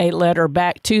talk a letter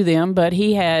back to them. But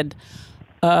he had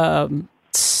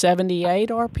 78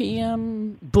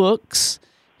 RPM books.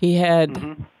 He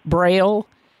had Braille,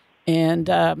 and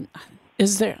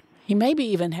he maybe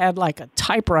even had like a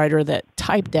typewriter that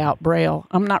typed out Braille.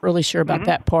 I'm not really sure about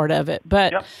that part of it.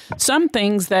 But some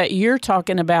things that you're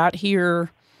talking about here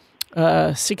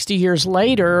 60 years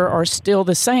later are still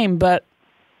the same, but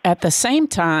at the same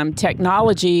time,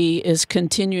 technology is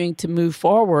continuing to move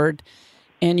forward,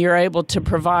 and you're able to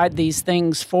provide these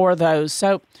things for those.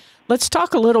 So let's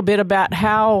talk a little bit about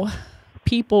how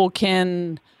people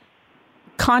can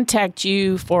contact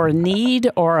you for a need,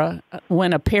 or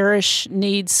when a parish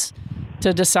needs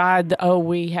to decide,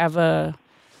 we have a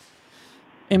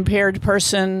impaired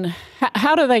person.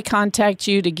 How do they contact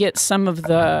you to get some of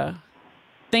the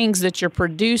things that you're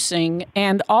producing?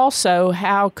 And also,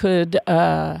 how could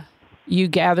you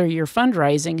gather your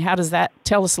fundraising? How does that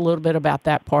tell us a little bit about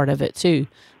that part of it too?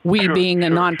 We being a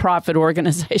nonprofit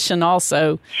organization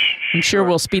also, I'm sure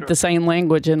we'll speak the same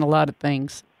language in a lot of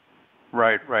things.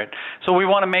 Right. So we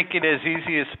want to make it as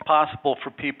easy as possible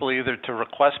for people either to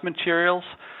request materials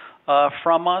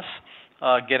from us,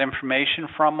 get information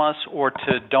from us, or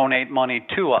to donate money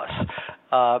to us.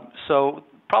 So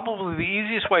probably the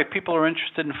easiest way if people are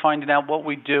interested in finding out what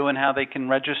we do and how they can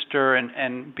register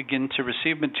and begin to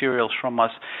receive materials from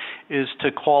us is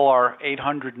to call our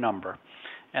 800 number.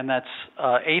 And that's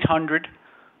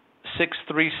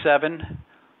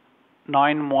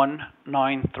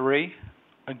 800-637-9193.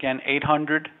 Again,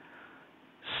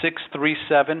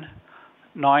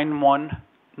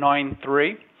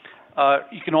 800-637-9193.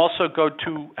 You can also go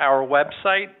to our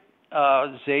website,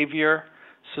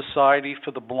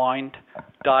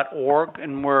 XavierSocietyForTheBlind.org,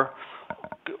 and we're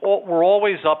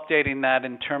always updating that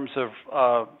in terms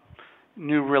of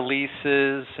new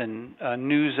releases and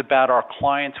news about our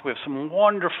clients. We have some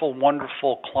wonderful,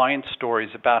 wonderful client stories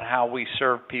about how we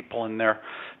serve people and their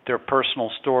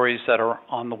personal stories that are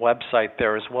on the website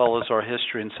there, as well as our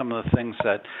history and some of the things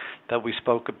that we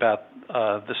spoke about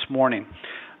this morning.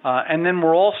 And then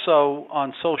we're also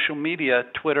on social media,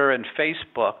 Twitter and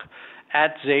Facebook,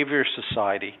 at Xavier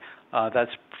Society.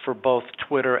 That's for both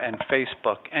Twitter and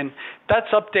Facebook. And that's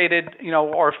updated,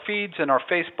 our feeds and our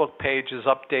Facebook page is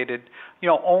updated,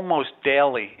 almost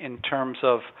daily in terms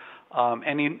of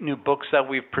any new books that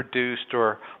we've produced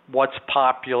or what's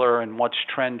popular and what's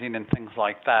trending and things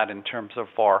like that in terms of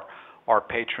our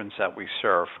patrons that we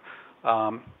serve.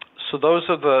 So those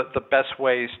are the best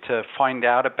ways to find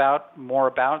out more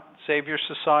about Xavier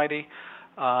Society.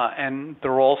 And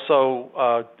they're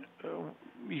also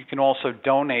you can also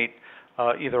donate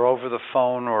either over the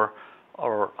phone or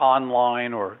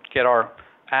online, or get our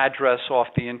address off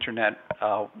the internet.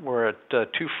 We're at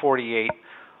 248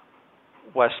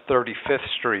 West 35th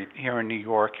Street here in New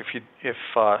York.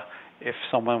 If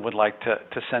someone would like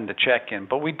to send a check in,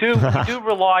 but we do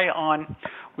rely on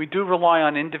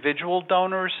individual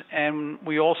donors, and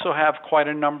we also have quite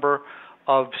a number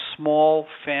of small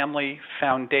family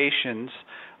foundations,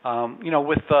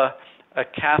 with a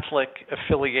Catholic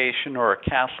affiliation or a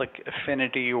Catholic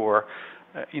affinity, or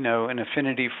an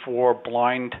affinity for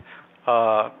blind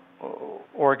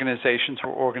organizations or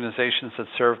organizations that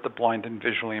serve the blind and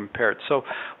visually impaired. So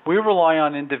we rely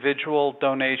on individual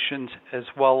donations as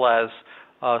well as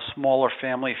smaller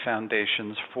family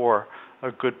foundations for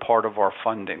a good part of our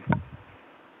funding.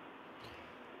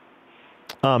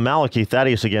 Malachi,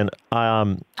 Thaddeus again.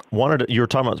 You were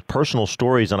talking about personal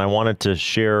stories, and I wanted to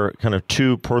share kind of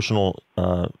two personal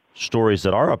stories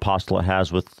that our apostolate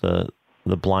has with the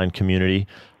blind community.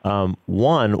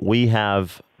 One, we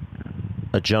have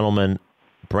a gentleman,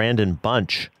 Brandon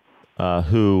Bunch,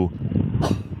 who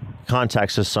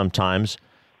contacts us sometimes.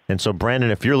 And so,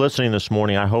 Brandon, if you're listening this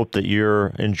morning, I hope that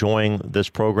you're enjoying this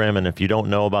program. And if you don't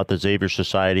know about the Xavier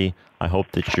Society, I hope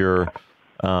that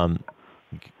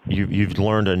you've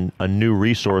learned a new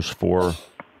resource for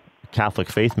Catholic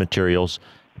faith materials.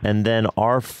 And then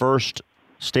our first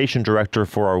station director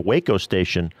for our Waco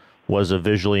station was a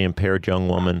visually impaired young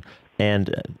woman,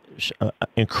 and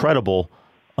incredible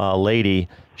lady.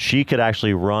 She could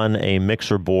actually run a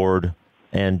mixer board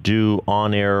and do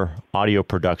on-air audio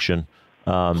production.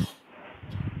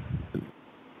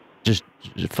 Just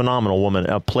phenomenal woman.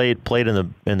 Played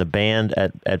in the band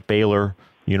at Baylor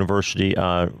University.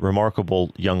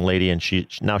 Remarkable young lady, and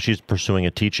she's pursuing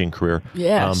a teaching career.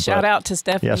 Yeah, shout out to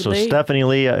Stephanie Lee. Yeah, so Stephanie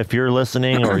Lee, if you're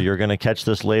listening or you're going to catch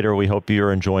this later, we hope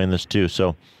you're enjoying this too.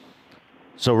 So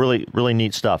really, really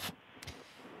neat stuff.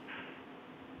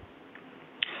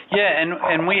 Yeah,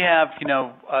 and we have,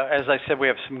 as I said, we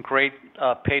have some great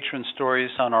patron stories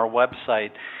on our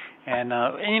website. And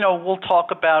we'll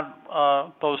talk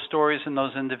about those stories and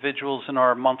those individuals in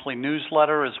our monthly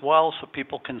newsletter as well, so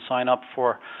people can sign up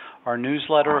for our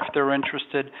newsletter if they're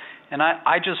interested. And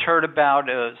I just heard about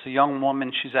a young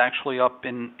woman. She's actually up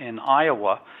in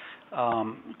Iowa.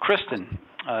 Kristen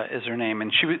is her name,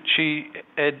 and she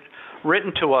had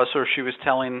written to us, or she was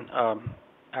telling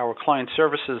our client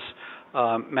services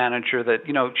manager that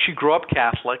she grew up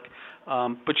Catholic.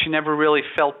 But she never really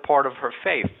felt part of her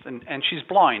faith, and she's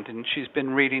blind, and she's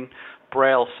been reading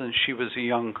Braille since she was a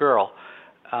young girl.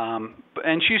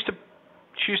 And she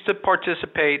used to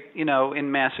participate,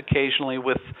 in Mass occasionally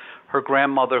with her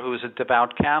grandmother, who was a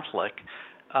devout Catholic.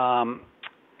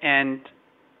 And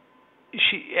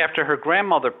after her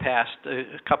grandmother passed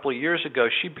a couple of years ago,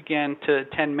 she began to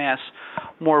attend Mass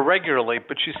more regularly.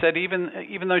 But she said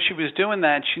even though she was doing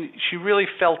that, she really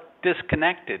felt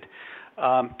disconnected.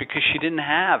 Because she didn't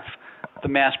have the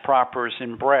Mass propers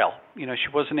in Braille. She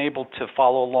wasn't able to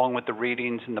follow along with the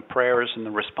readings and the prayers and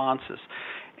the responses.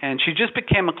 And she just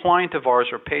became a client of ours,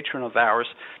 or patron of ours,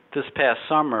 this past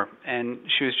summer. And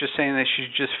she was just saying that she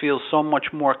just feels so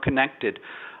much more connected,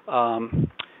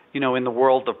 in the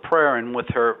world of prayer and with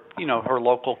her, her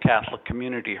local Catholic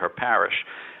community, her parish.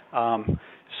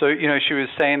 So, she was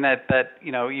saying that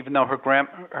even though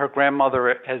her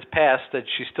grandmother has passed, that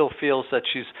she still feels that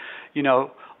she's,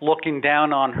 looking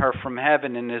down on her from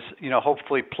heaven, and is,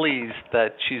 hopefully pleased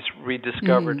that she's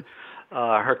rediscovered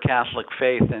her Catholic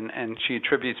faith, and she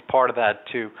attributes part of that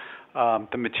to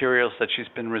the materials that she's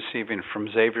been receiving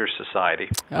from Xavier Society.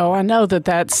 Oh, I know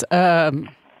that's,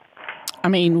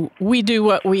 we do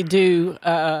what we do,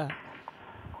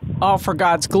 all for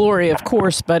God's glory, of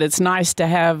course, but it's nice to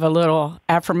have a little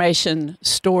affirmation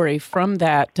story from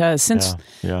that. Since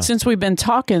we've been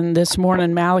talking this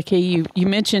morning, Malachi, you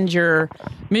mentioned your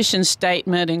mission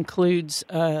statement includes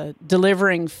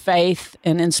delivering faith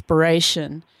and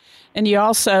inspiration. And you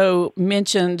also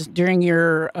mentioned during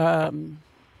your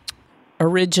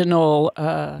original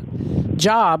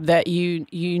job that you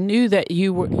knew that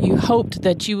you hoped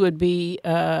that you would be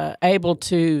able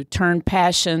to turn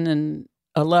passion and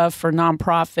a love for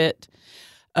nonprofit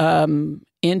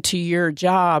into your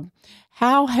job.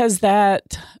 How has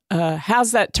that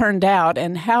how's that turned out,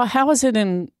 and how has it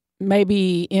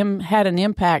had an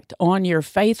impact on your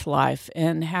faith life,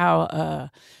 and how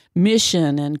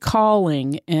mission and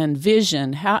calling and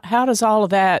vision, how does all of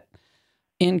that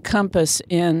encompass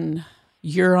in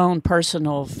your own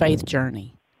personal faith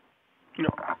journey?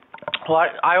 Well,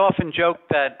 I often joke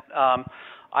that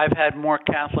I've had more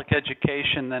Catholic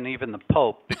education than even the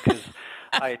Pope, because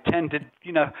I attended,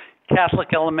 Catholic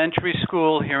elementary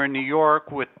school here in New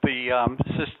York with the,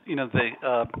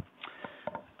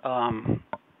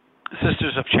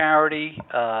 Sisters of Charity.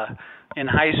 In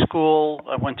high school,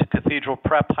 I went to Cathedral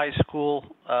Prep High School,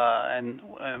 and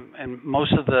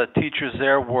most of the teachers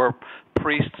there were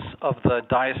priests of the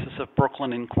Diocese of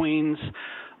Brooklyn and Queens.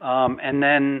 And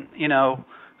then,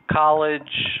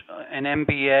 college, an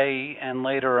MBA, and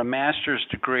later a master's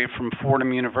degree from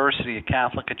Fordham University, a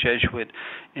Catholic, a Jesuit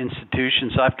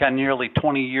institution. So I've got nearly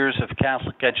 20 years of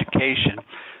Catholic education.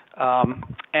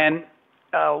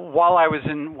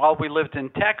 While we lived in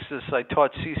Texas, I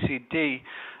taught CCD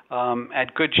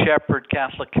at Good Shepherd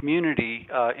Catholic Community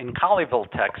in Colleyville,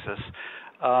 Texas.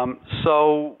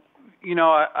 So,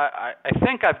 I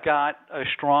think I've got a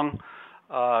strong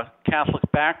Catholic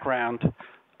background,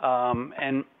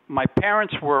 and my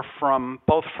parents were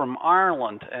both from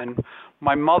Ireland, and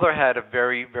my mother had a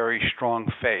very, very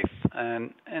strong faith,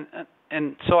 and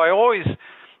so I always,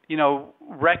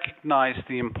 recognized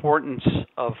the importance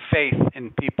of faith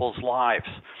in people's lives.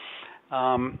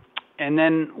 And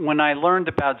then when I learned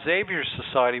about Xavier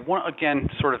Society, again,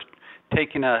 sort of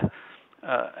taking an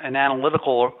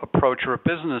analytical approach or a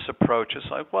business approach, it's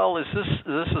like, well, is this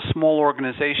a small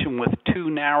organization with too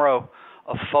narrow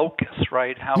a focus,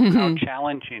 right? How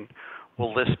challenging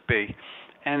will this be?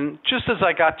 And just as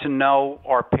I got to know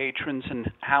our patrons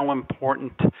and how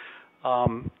important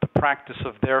the practice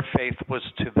of their faith was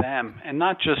to them, and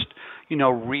not just,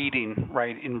 reading,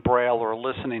 right, in Braille or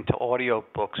listening to audio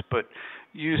books, but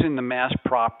using the Mass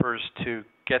propers to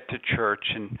get to church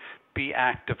and be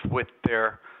active with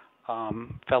their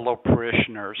fellow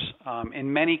parishioners.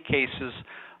 In many cases,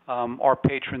 our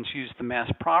patrons use the Mass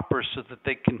propers so that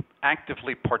they can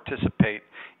actively participate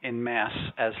in Mass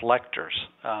as lectors.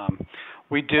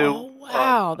 We do. Oh,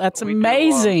 wow, that's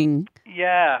amazing.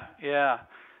 Yeah.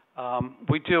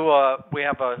 We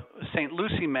have a St.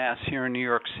 Lucy Mass here in New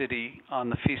York City on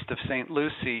the Feast of St.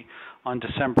 Lucy on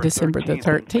December 13th. the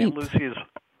 13th. St. Lucy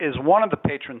is one of the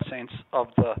patron saints of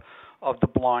the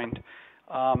blind,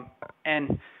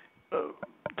 and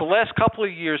the last couple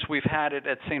of years we've had it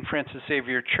at St. Francis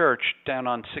Xavier Church down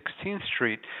on 16th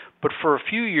Street, but for a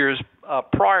few years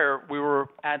prior we were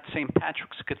at St.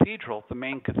 Patrick's Cathedral, the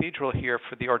main cathedral here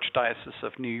for the Archdiocese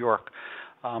of New York,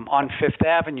 on Fifth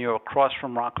Avenue across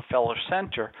from Rockefeller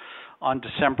Center on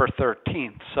December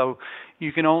 13th. So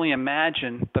you can only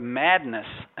imagine the madness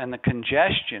and the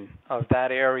congestion of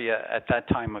that area at that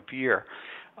time of year.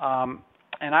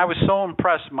 And I was so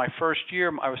impressed. My first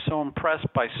year, I was so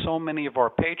impressed by so many of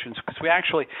our patrons, because we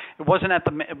actually it wasn't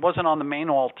on the main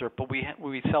altar, but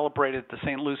we celebrated the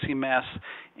St. Lucy Mass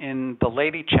in the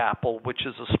Lady Chapel, which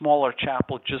is a smaller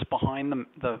chapel just behind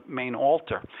the main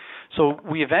altar. So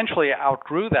we eventually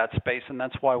outgrew that space, and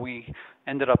that's why we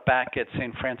ended up back at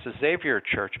St. Francis Xavier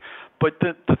Church. But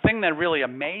the thing that really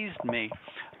amazed me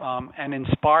and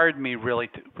inspired me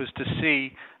really was to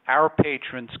see our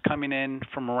patrons coming in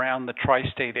from around the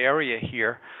tri-state area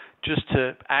here just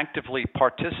to actively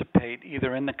participate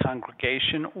either in the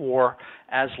congregation or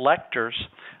as lectors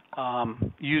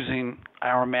using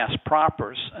our Mass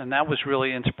propers, and that was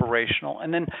really inspirational.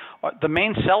 And then the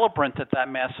main celebrant at that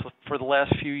Mass for the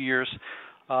last few years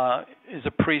is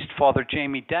a priest, Father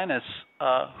Jamie Dennis,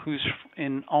 who's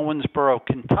in Owensboro,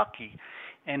 Kentucky.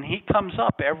 And he comes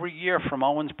up every year from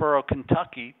Owensboro,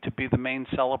 Kentucky, to be the main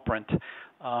celebrant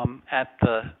at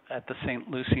the St.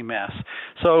 Lucy Mass.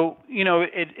 So,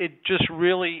 it just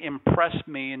really impressed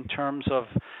me in terms of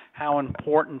how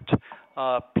important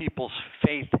people's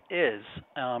faith is,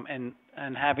 and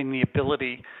having the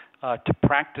ability to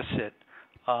practice it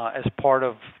as part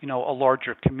of a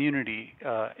larger community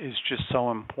is just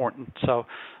so important. So,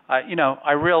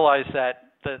 I realize that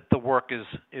the work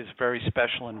is very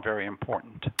special and very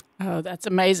important. Oh, that's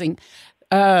amazing.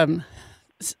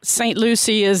 St.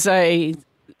 Lucy is a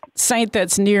saint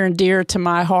that's near and dear to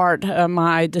my heart.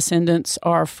 My descendants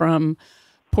are from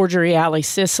Porgeriale,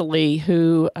 Sicily,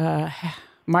 who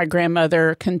my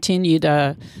grandmother continued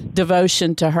a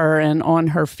devotion to her, and on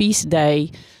her feast day,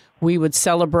 we would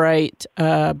celebrate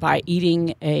by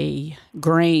eating a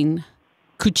grain,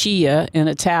 cuccia in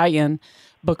Italian,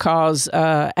 because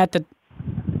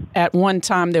at one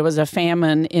time there was a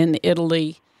famine in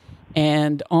Italy,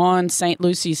 and on St.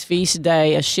 Lucy's feast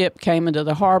day, a ship came into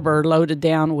the harbor loaded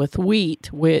down with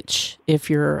wheat, which, if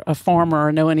you're a farmer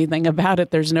or know anything about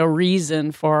it, there's no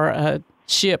reason for a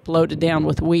ship loaded down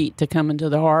with wheat to come into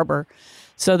the harbor.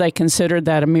 So they considered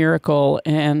that a miracle,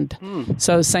 and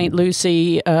so St.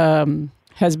 Lucy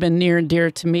has been near and dear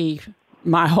to me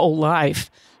my whole life.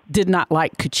 Did not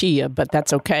like cuccia, but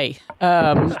that's okay.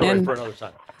 Story for another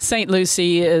time. St.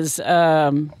 Lucy is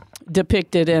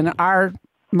depicted in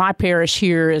my parish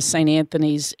here is St.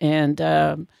 Anthony's,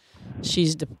 and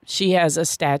she has a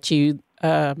statue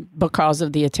because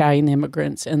of the Italian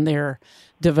immigrants and their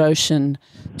devotion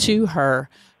to her.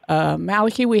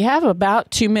 Malachi, we have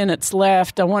about 2 minutes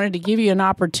left. I wanted to give you an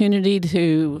opportunity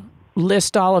to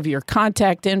list all of your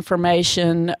contact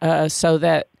information so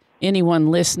that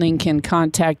anyone listening can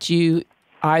contact you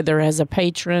either as a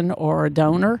patron or a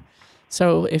donor.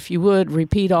 So if you would,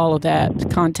 repeat all of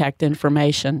that contact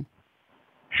information.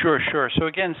 Sure. So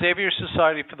again, Xavier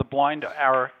Society for the Blind,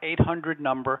 our 800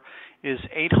 number is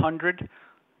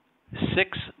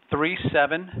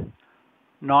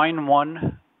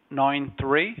 800-637-9193.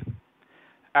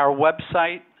 Our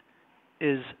website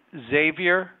is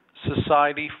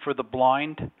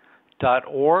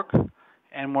XavierSocietyForTheBlind.org,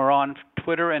 and we're on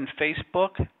Twitter and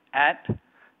Facebook at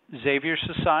Xavier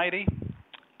Society.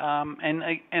 And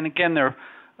again, there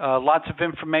are lots of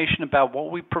information about what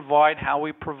we provide, how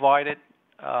we provide it,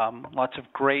 lots of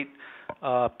great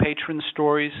patron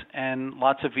stories, and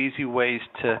lots of easy ways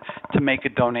to make a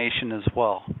donation as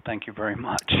well. Thank you very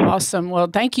much. Awesome. Well,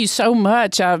 thank you so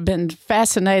much. I've been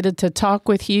fascinated to talk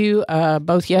with you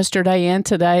both yesterday and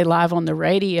today live on the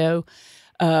radio.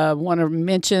 Want to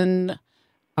mention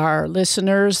our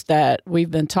listeners that we've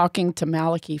been talking to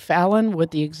Malachi Fallon with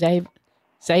the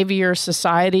Xavier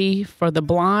Society for the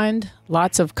Blind.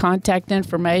 Lots of contact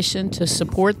information to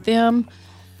support them.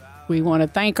 We want to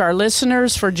thank our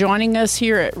listeners for joining us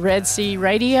here at Red Sea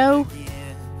Radio,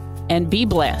 and be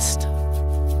blessed.